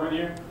have a word with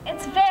you?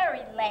 It's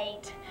very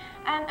late.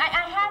 I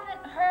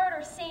haven't heard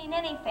or seen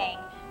anything.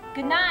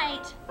 Good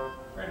night.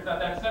 Afraid it's not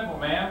that simple,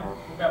 ma'am.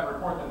 We've got a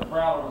report that the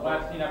prowler was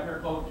last seen up here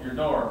close to your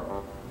door.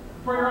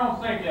 For your own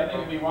safety, I think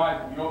it'd be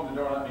wise if you open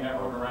the door and let me have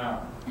a look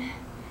around.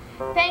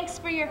 Thanks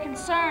for your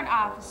concern,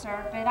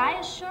 officer, but I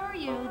assure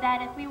you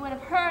that if we would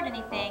have heard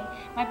anything,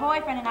 my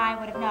boyfriend and I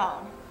would have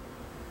known.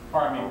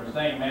 Pardon me for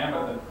saying, ma'am,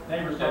 but the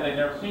neighbors said they'd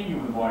never seen you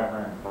with a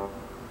boyfriend.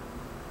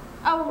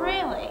 Oh,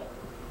 really?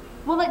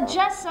 Well, it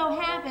just so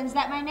happens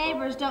that my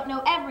neighbors don't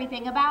know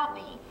everything about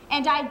me,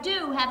 and I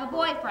do have a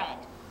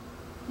boyfriend.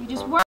 He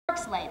just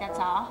works late, that's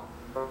all.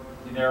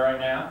 Is he there right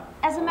now?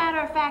 As a matter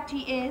of fact,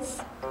 he is.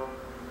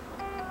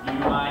 Do you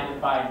mind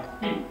if I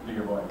speak to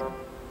your boyfriend?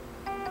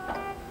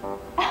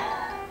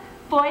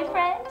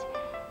 Boyfriend?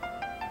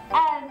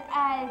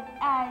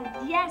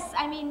 Yes,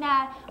 I mean,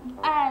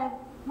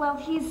 well,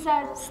 he's,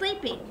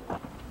 sleeping.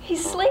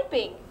 He's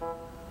sleeping.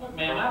 Look,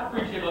 ma'am, I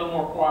appreciate a little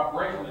more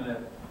cooperation than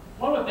this.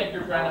 One would think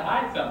you're trying to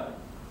hide something.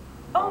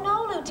 Oh,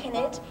 no,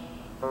 Lieutenant.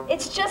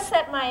 It's just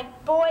that my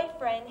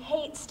boyfriend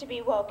hates to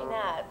be woken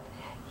up.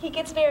 He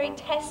gets very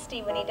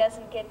testy when he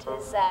doesn't get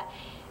his,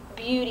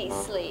 beauty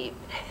sleep.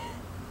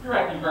 You're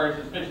acting very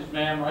suspicious,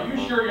 ma'am. Are you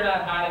sure you're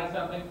not hiding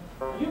something?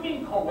 Are you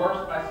being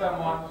coerced by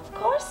someone? Of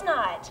course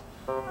not.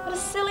 What a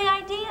silly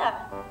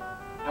idea.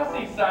 I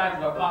see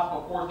signs of a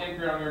possible forced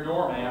entry on your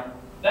door, ma'am.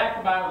 That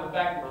combined with the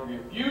fact that you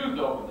refused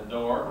to open the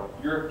door,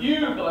 you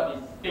refused to let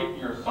me speak to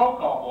your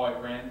so-called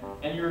boyfriend,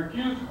 and you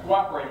refused to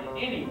cooperate in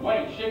any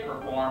way, shape, or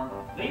form,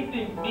 leads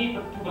me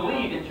to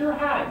believe that you're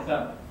hiding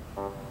something.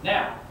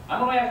 Now, I'm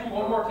going to ask you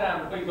one more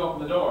time to please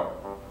open the door.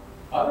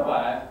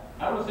 Otherwise,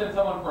 I'm going to send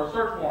someone for a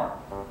search warrant.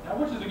 Now,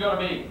 which is it going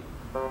to be?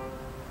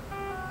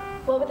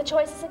 What were the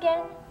choices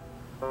again?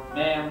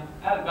 Ma'am,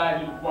 I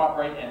advise you to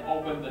cooperate and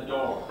open the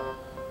door.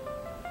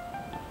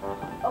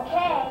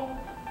 Okay.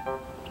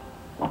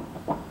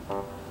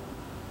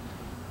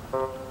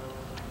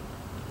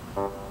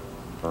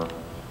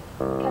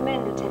 Come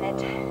in,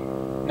 Lieutenant.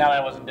 Now,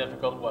 that wasn't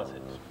difficult, was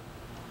it?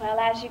 Well,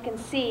 as you can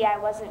see, I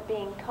wasn't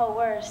being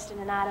coerced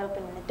into not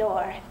opening the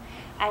door.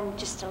 I'm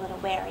just a little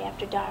wary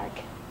after dark.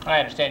 I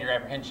understand your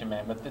apprehension,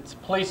 ma'am, but it's a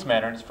police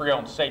matter and it's for your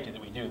own safety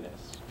that we do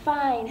this.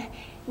 Fine.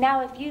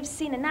 Now, if you've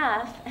seen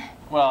enough...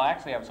 Well,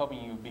 actually, I was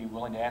hoping you'd be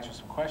willing to answer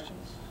some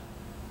questions.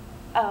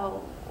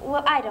 Oh,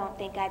 well, I don't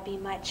think I'd be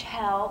much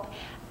help.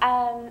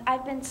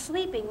 I've been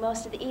sleeping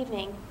most of the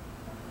evening.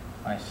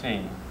 I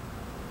see.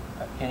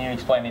 Can you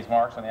explain these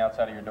marks on the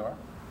outside of your door?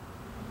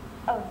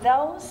 Oh,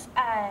 those?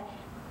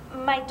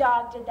 My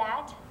dog did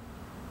that.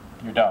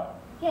 Your dog?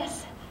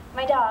 Yes,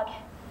 my dog.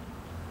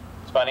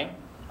 It's funny.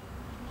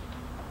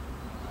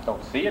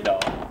 Don't see a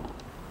dog.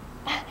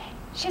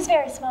 She's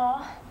very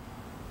small.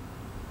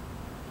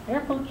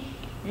 Here, Pooch.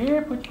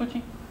 Here, Pooch,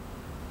 Poochie.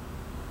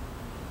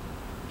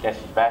 Guess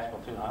she's bashful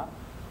too, huh?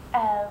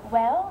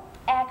 Well,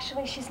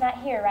 actually, she's not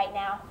here right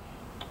now.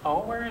 Oh,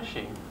 where is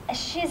she?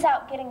 She's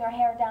out getting her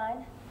hair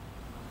done.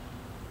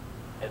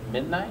 At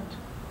midnight?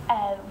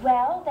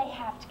 Well, they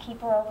have to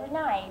keep her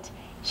overnight.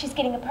 She's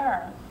getting a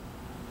perm.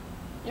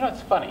 You know,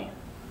 it's funny.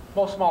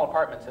 Most small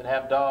apartments that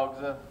have dogs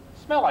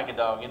smell like a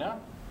dog, you know?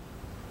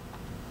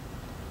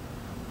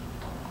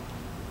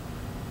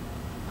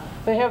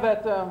 They have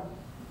that,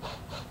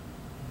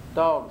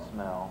 dog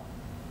smell.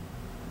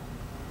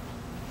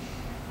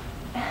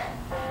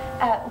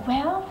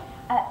 Well,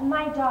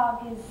 my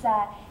dog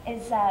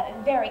is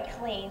very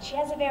clean. She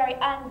has a very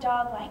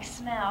undog-like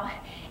smell.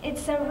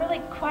 It's really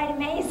quite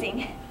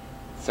amazing.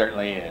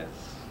 Certainly is.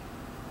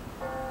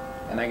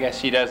 And I guess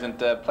she doesn't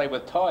play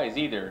with toys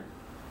either,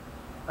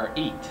 or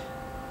eat.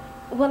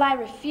 Well, I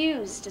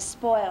refuse to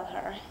spoil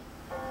her.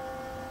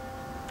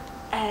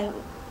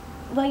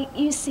 Well,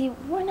 you see,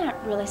 we're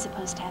not really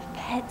supposed to have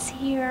pets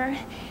here.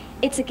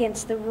 It's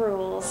against the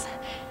rules.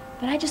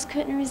 But I just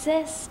couldn't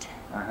resist.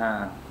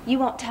 Uh-huh. You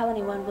won't tell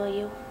anyone, will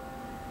you?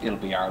 It'll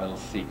be our little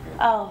secret.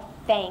 Oh,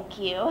 thank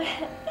you.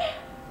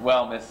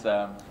 Well, Miss,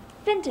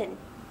 Fenton.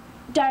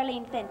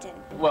 Darlene Fenton.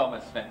 Well,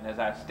 Miss Fenton, as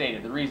I've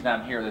stated, the reason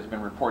I'm here, there's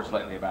been reports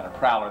lately about a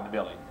prowler in the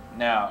building.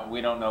 Now,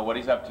 we don't know what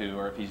he's up to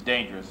or if he's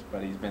dangerous,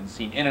 but he's been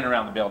seen in and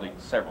around the building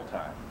several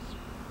times.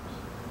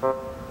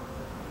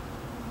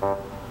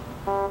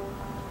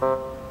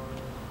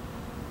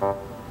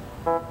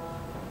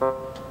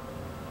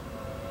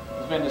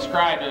 He's been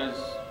described as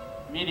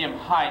medium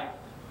height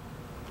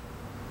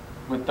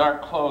with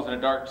dark clothes and a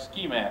dark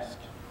ski mask.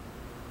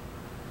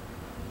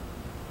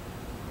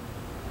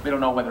 We don't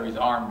know whether he's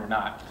armed or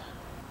not.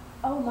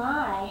 Oh,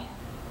 my.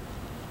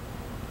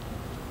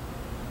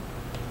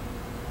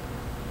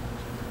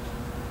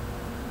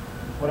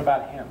 What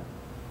about him?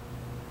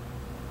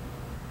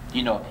 Do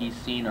you know if he's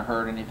seen or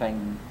heard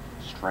anything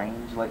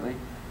strange lately?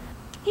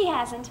 He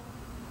hasn't.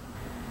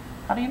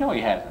 How do you know he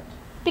hasn't?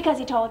 Because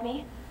he told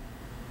me.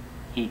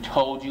 He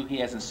told you he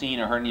hasn't seen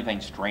or heard anything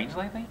strange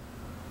lately?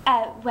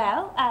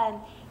 Well,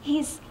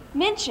 he's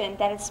mentioned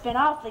that it's been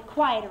awfully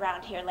quiet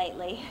around here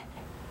lately.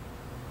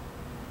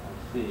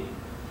 Let's see.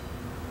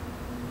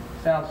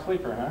 Sound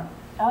sleeper, huh?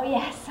 Oh,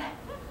 yes.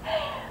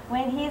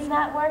 When he's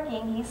not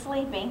working, he's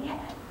sleeping.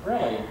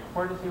 Really?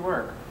 Where does he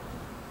work?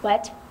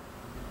 What?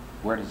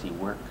 Where does he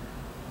work?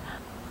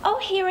 Oh,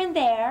 here and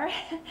there.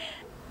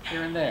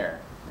 Here and there.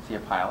 Is he a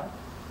pilot?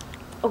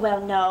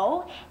 Well,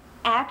 no.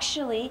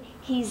 Actually,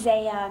 he's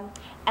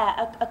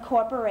a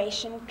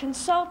corporation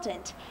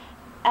consultant,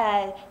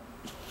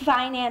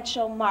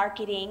 financial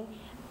marketing,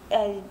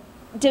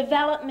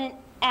 development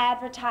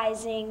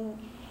advertising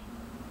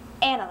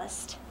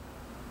analyst.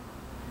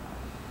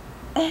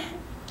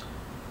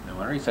 No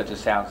wonder he's such a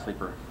sound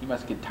sleeper. He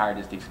must get tired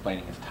just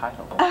explaining his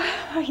title.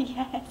 Oh,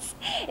 yes.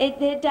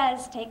 It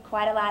does take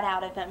quite a lot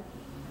out of him.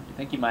 You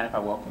think you mind if I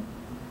woke him?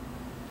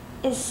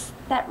 Is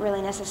that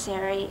really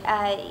necessary?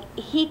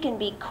 He can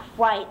be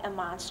quite a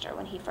monster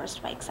when he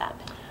first wakes up.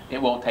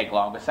 It won't take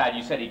long. Besides,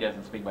 you said he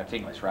doesn't speak much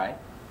English, right?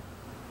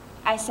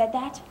 I said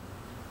that?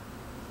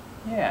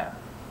 Yeah.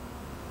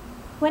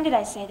 When did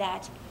I say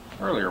that?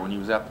 Earlier, when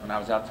I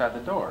was outside the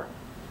door.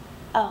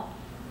 Oh.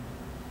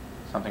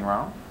 Something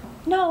wrong?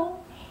 No.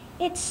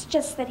 It's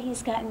just that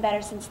he's gotten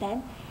better since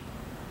then.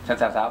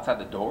 Since I was outside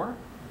the door?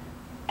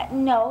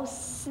 No,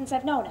 since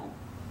I've known him.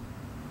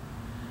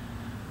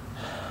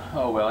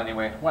 Oh, well,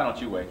 anyway, why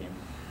don't you wake him?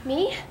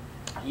 Me?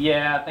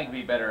 Yeah, I think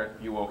it'd be better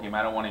if you woke him.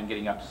 I don't want him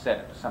getting upset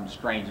at some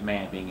strange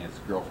man being in his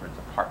girlfriend's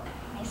apartment.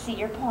 I see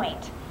your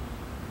point.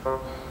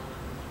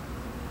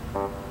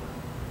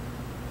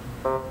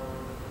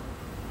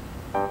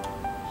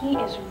 He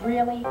is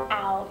really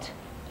out.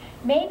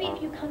 Maybe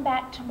if you come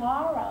back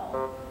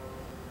tomorrow.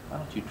 Why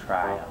don't you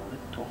try a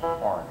little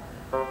harder?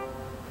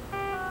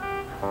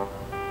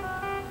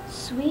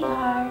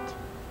 Sweetheart.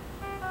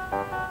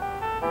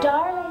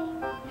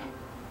 Darling.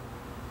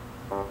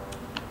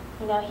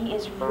 You know, he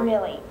is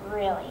really,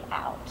 really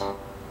out.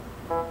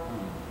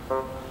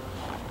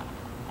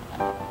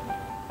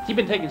 You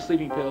been taking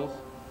sleeping pills?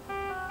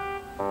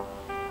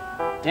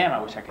 Damn, I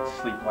wish I could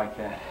sleep like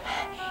that.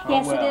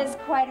 Yes, Oh, well. It is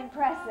quite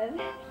impressive.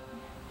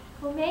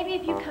 Well, maybe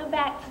if you come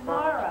back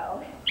tomorrow.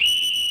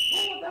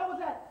 What the hell was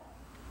that?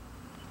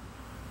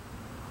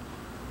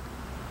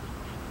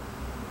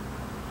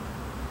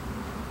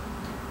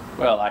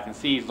 Well, I can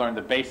see he's learned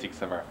the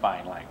basics of our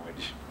fine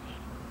language.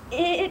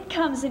 It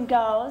comes and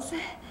goes.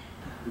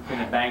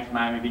 Lieutenant Banks,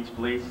 Miami Beach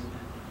Police.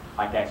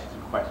 I'd like to ask you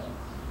some questions.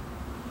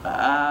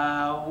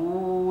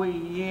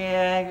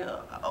 Yeah,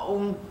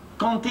 un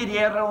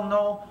considero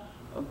no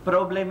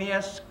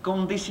problemas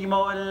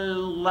condísimo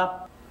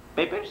la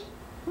papers?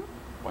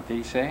 What did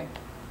he say?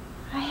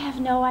 I have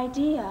no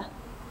idea.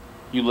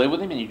 You live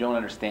with him and you don't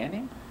understand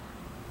him?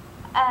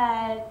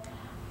 I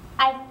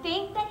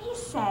think that he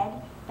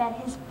said that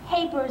his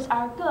papers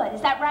are good.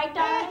 Is that right,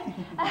 darling?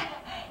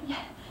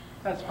 Yeah.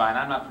 That's fine.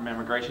 I'm not from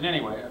immigration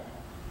anyway.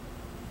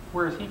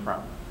 Where is he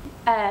from?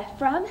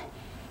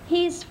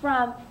 He's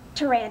from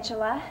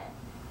Tarantula.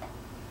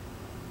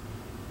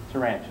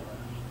 Tarantula.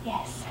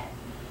 Yes.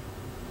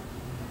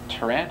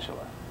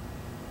 Tarantula?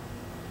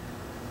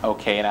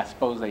 Okay, and I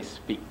suppose they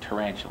speak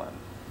Tarantulan.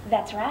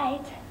 That's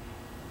right.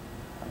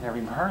 I've never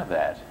even heard of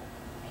that.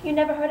 You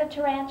never heard of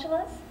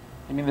tarantulas?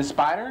 You mean the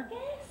spider?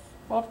 Yes.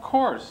 Well, of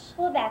course.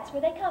 Well, that's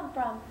where they come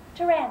from.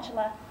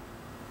 Tarantula.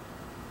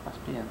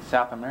 Must be in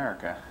South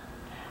America.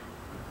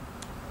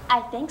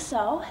 I think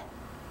so.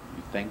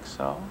 You think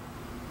so?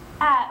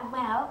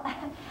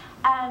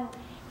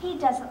 He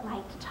doesn't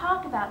like to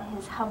talk about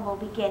his humble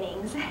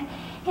beginnings.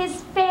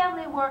 His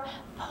family were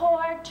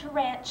poor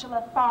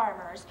tarantula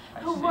farmers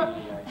who were... I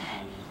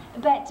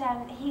see. But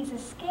he's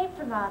escaped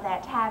from all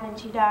that,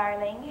 haven't you,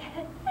 darling?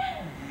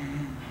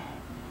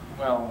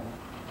 Well,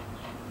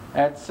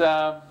 that's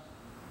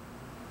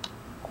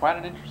quite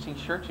an interesting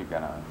shirt you've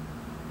got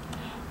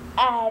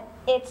on.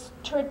 It's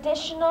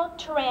traditional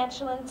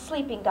tarantulan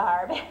sleeping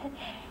garb.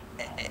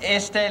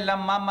 La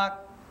mamá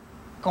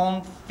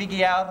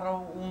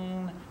configuraron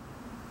una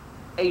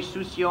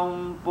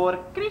excusión por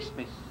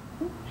Christmas.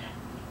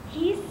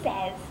 He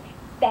says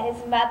that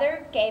his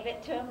mother gave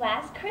it to him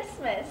last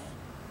Christmas.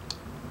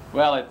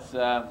 Well, it's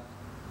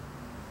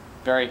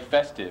very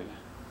festive.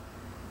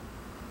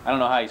 I don't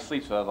know how he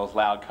sleeps with all those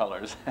loud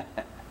colors.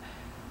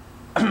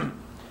 Do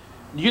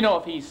you know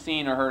if he's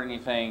seen or heard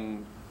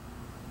anything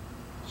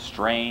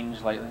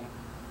strange lately?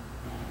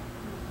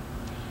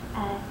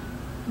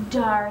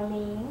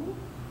 Darling,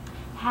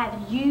 have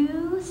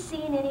you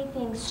seen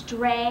anything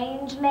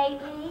strange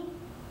lately?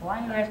 Why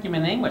are you asking him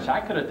in English? I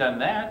could have done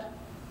that.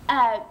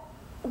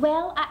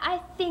 Well, I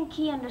think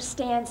he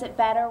understands it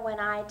better when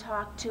I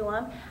talk to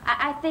him.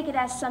 I think it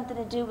has something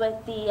to do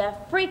with the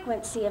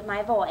frequency of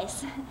my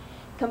voice.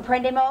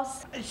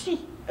 Comprendemos? Sí.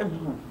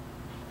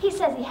 He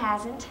says he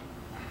hasn't.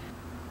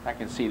 I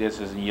can see this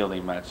isn't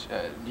yielding much.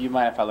 Do you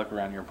mind if I look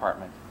around your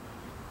apartment?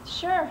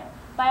 Sure.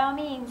 by all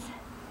means.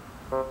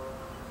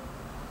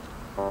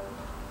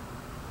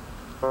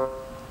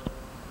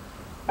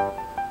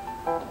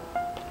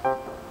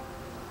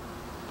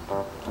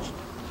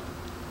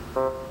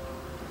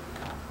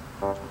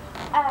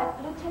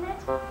 Lieutenant,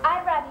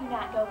 I'd rather you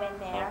not go in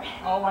there.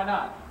 Oh, why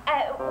not?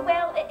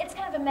 Well, it's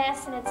kind of a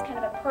mess and it's kind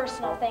of a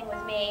personal thing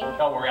with me.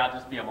 Don't worry, I'll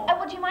just be a moment.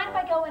 Would you mind if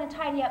I go in and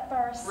tidy up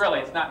first? Really,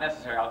 it's not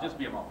necessary. I'll just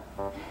be a moment.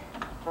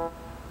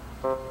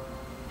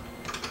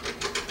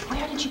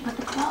 Where did you put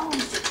the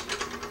clothes?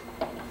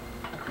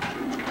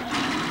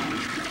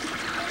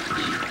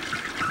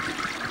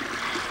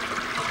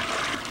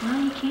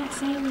 Well, you can't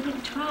say we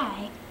didn't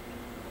try.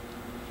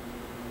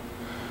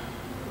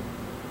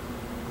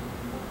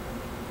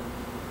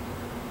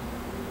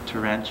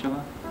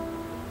 Tarantula?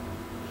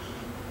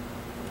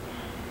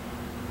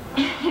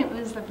 It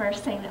was the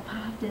first thing that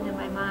popped into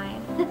my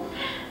mind.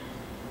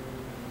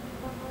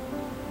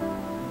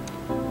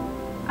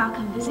 I'll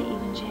come visit you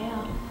in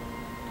jail.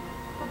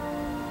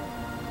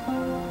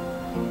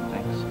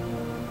 Thanks.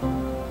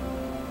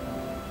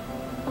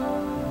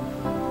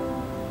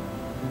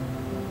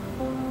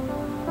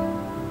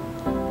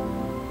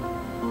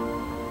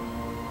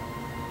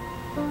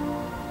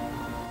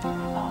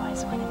 I've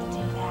always wanted to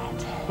do that.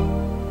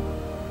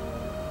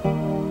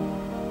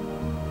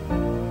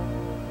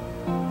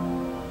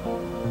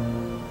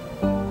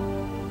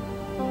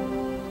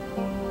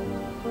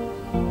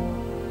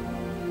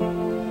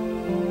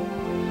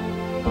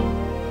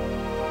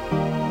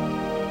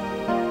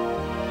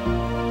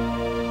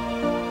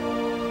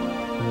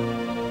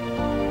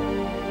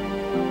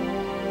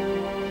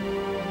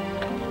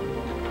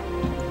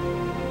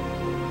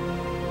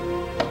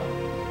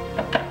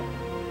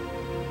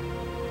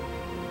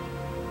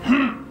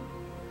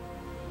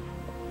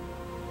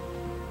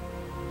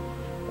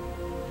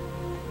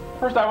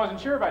 First, I wasn't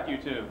sure about you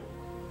two.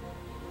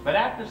 But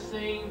after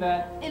seeing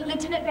that...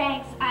 Lieutenant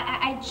Banks,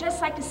 I'd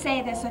just like to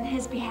say this on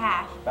his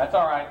behalf. That's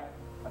all right.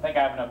 I think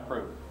I have enough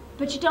proof.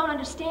 But you don't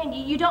understand.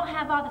 You don't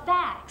have all the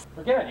facts.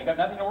 Forget it. You got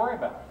nothing to worry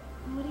about.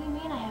 What do you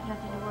mean I have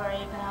nothing to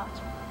worry about?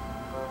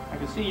 I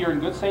can see you're in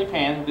good, safe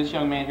hands with this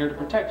young man here to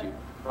protect you.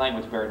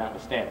 Language barrier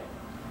notwithstanding.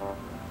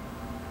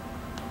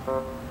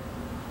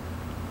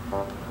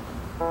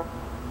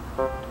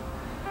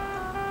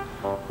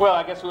 Well,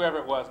 I guess whoever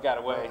it was got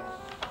away.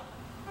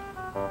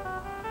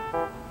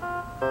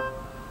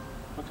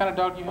 What kind of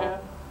dog do you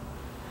have?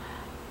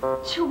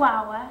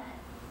 Chihuahua.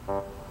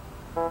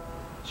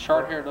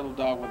 Short-haired little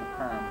dog with a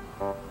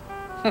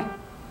perm.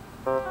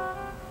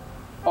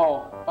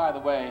 Oh, by the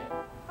way,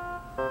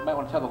 you might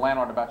want to tell the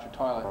landlord about your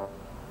toilet.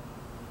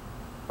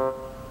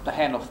 The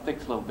handle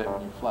sticks a little bit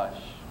when you flush.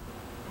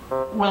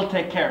 We'll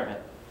take care of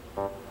it.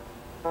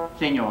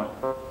 Senor.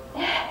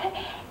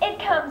 It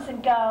comes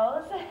and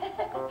goes.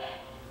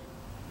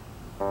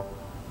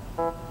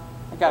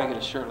 I gotta get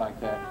a shirt like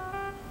that.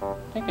 I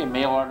think they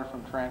mail order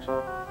from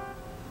Tarantula.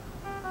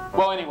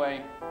 Well,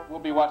 anyway, we'll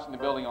be watching the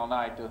building all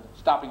night,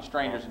 stopping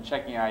strangers and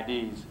checking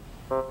IDs.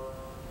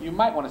 You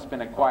might want to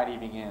spend a quiet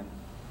evening in.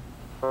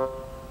 Well,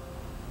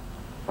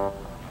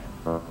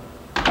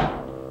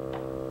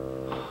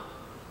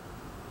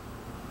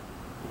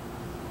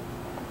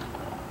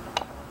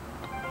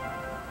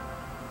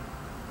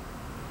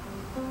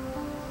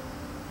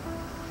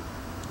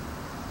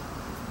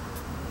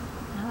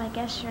 I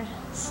guess you're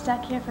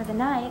stuck here for the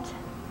night.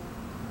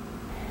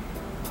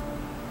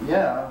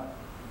 Yeah.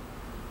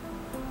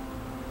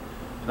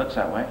 It looks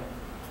that way.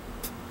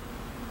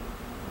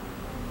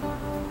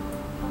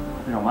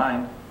 You don't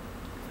mind.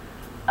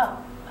 Oh.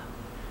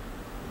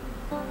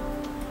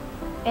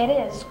 It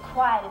is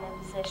quite an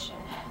imposition.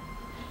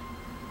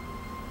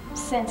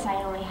 Since I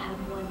only have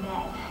one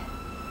bed.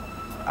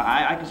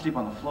 I can sleep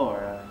on the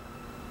floor.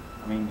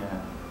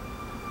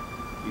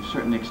 You've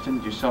certainly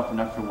extended yourself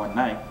enough for one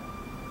night.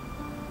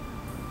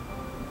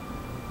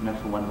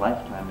 Enough for one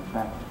lifetime, in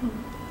fact.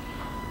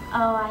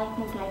 Oh, I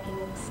think I can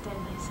extend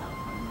myself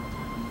one more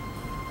time.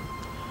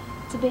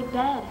 It's a big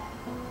bed.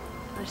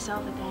 Or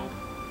sofa bed.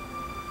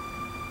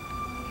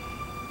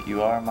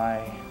 You are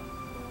my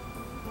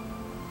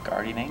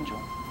guardian angel.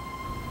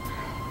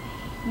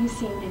 You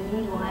seem to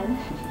need one.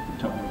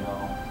 Don't we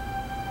all?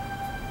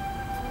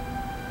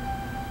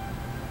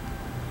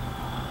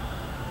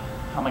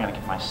 How am I gonna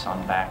get my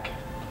son back?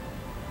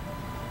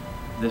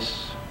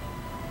 This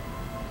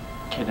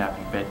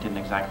kidnapping bit didn't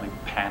exactly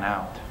pan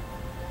out.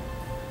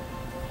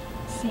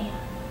 Sam,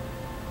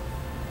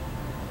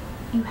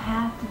 you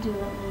have to do it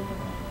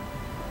legally.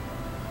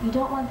 You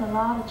don't want the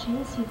law to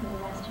chase you for the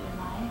rest of your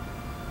life.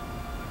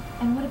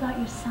 And what about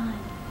your son?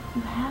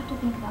 You have to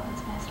think about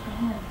what's best for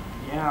him.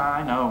 Yeah,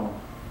 I know.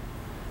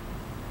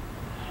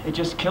 It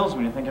just kills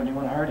me to think of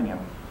anyone hurting him.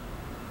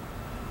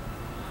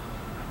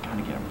 I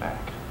gotta get him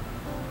back.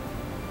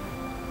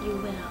 You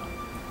will.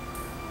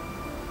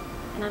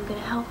 And I'm gonna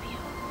help you.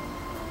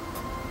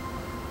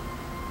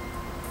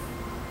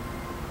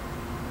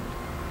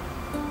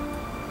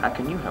 How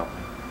can you help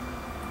me?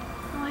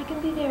 Oh, I can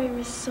be very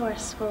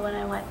resourceful when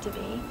I want to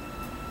be.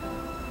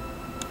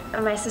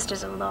 My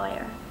sister's a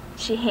lawyer.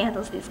 She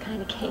handles these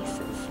kind of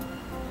cases.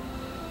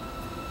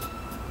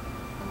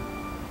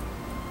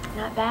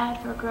 Not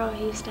bad for a girl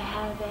who used to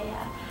have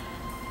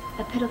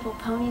a pitiful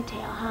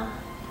ponytail, huh?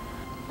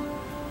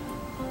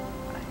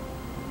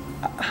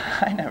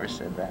 I never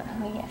said that.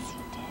 Oh, yes,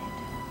 you did.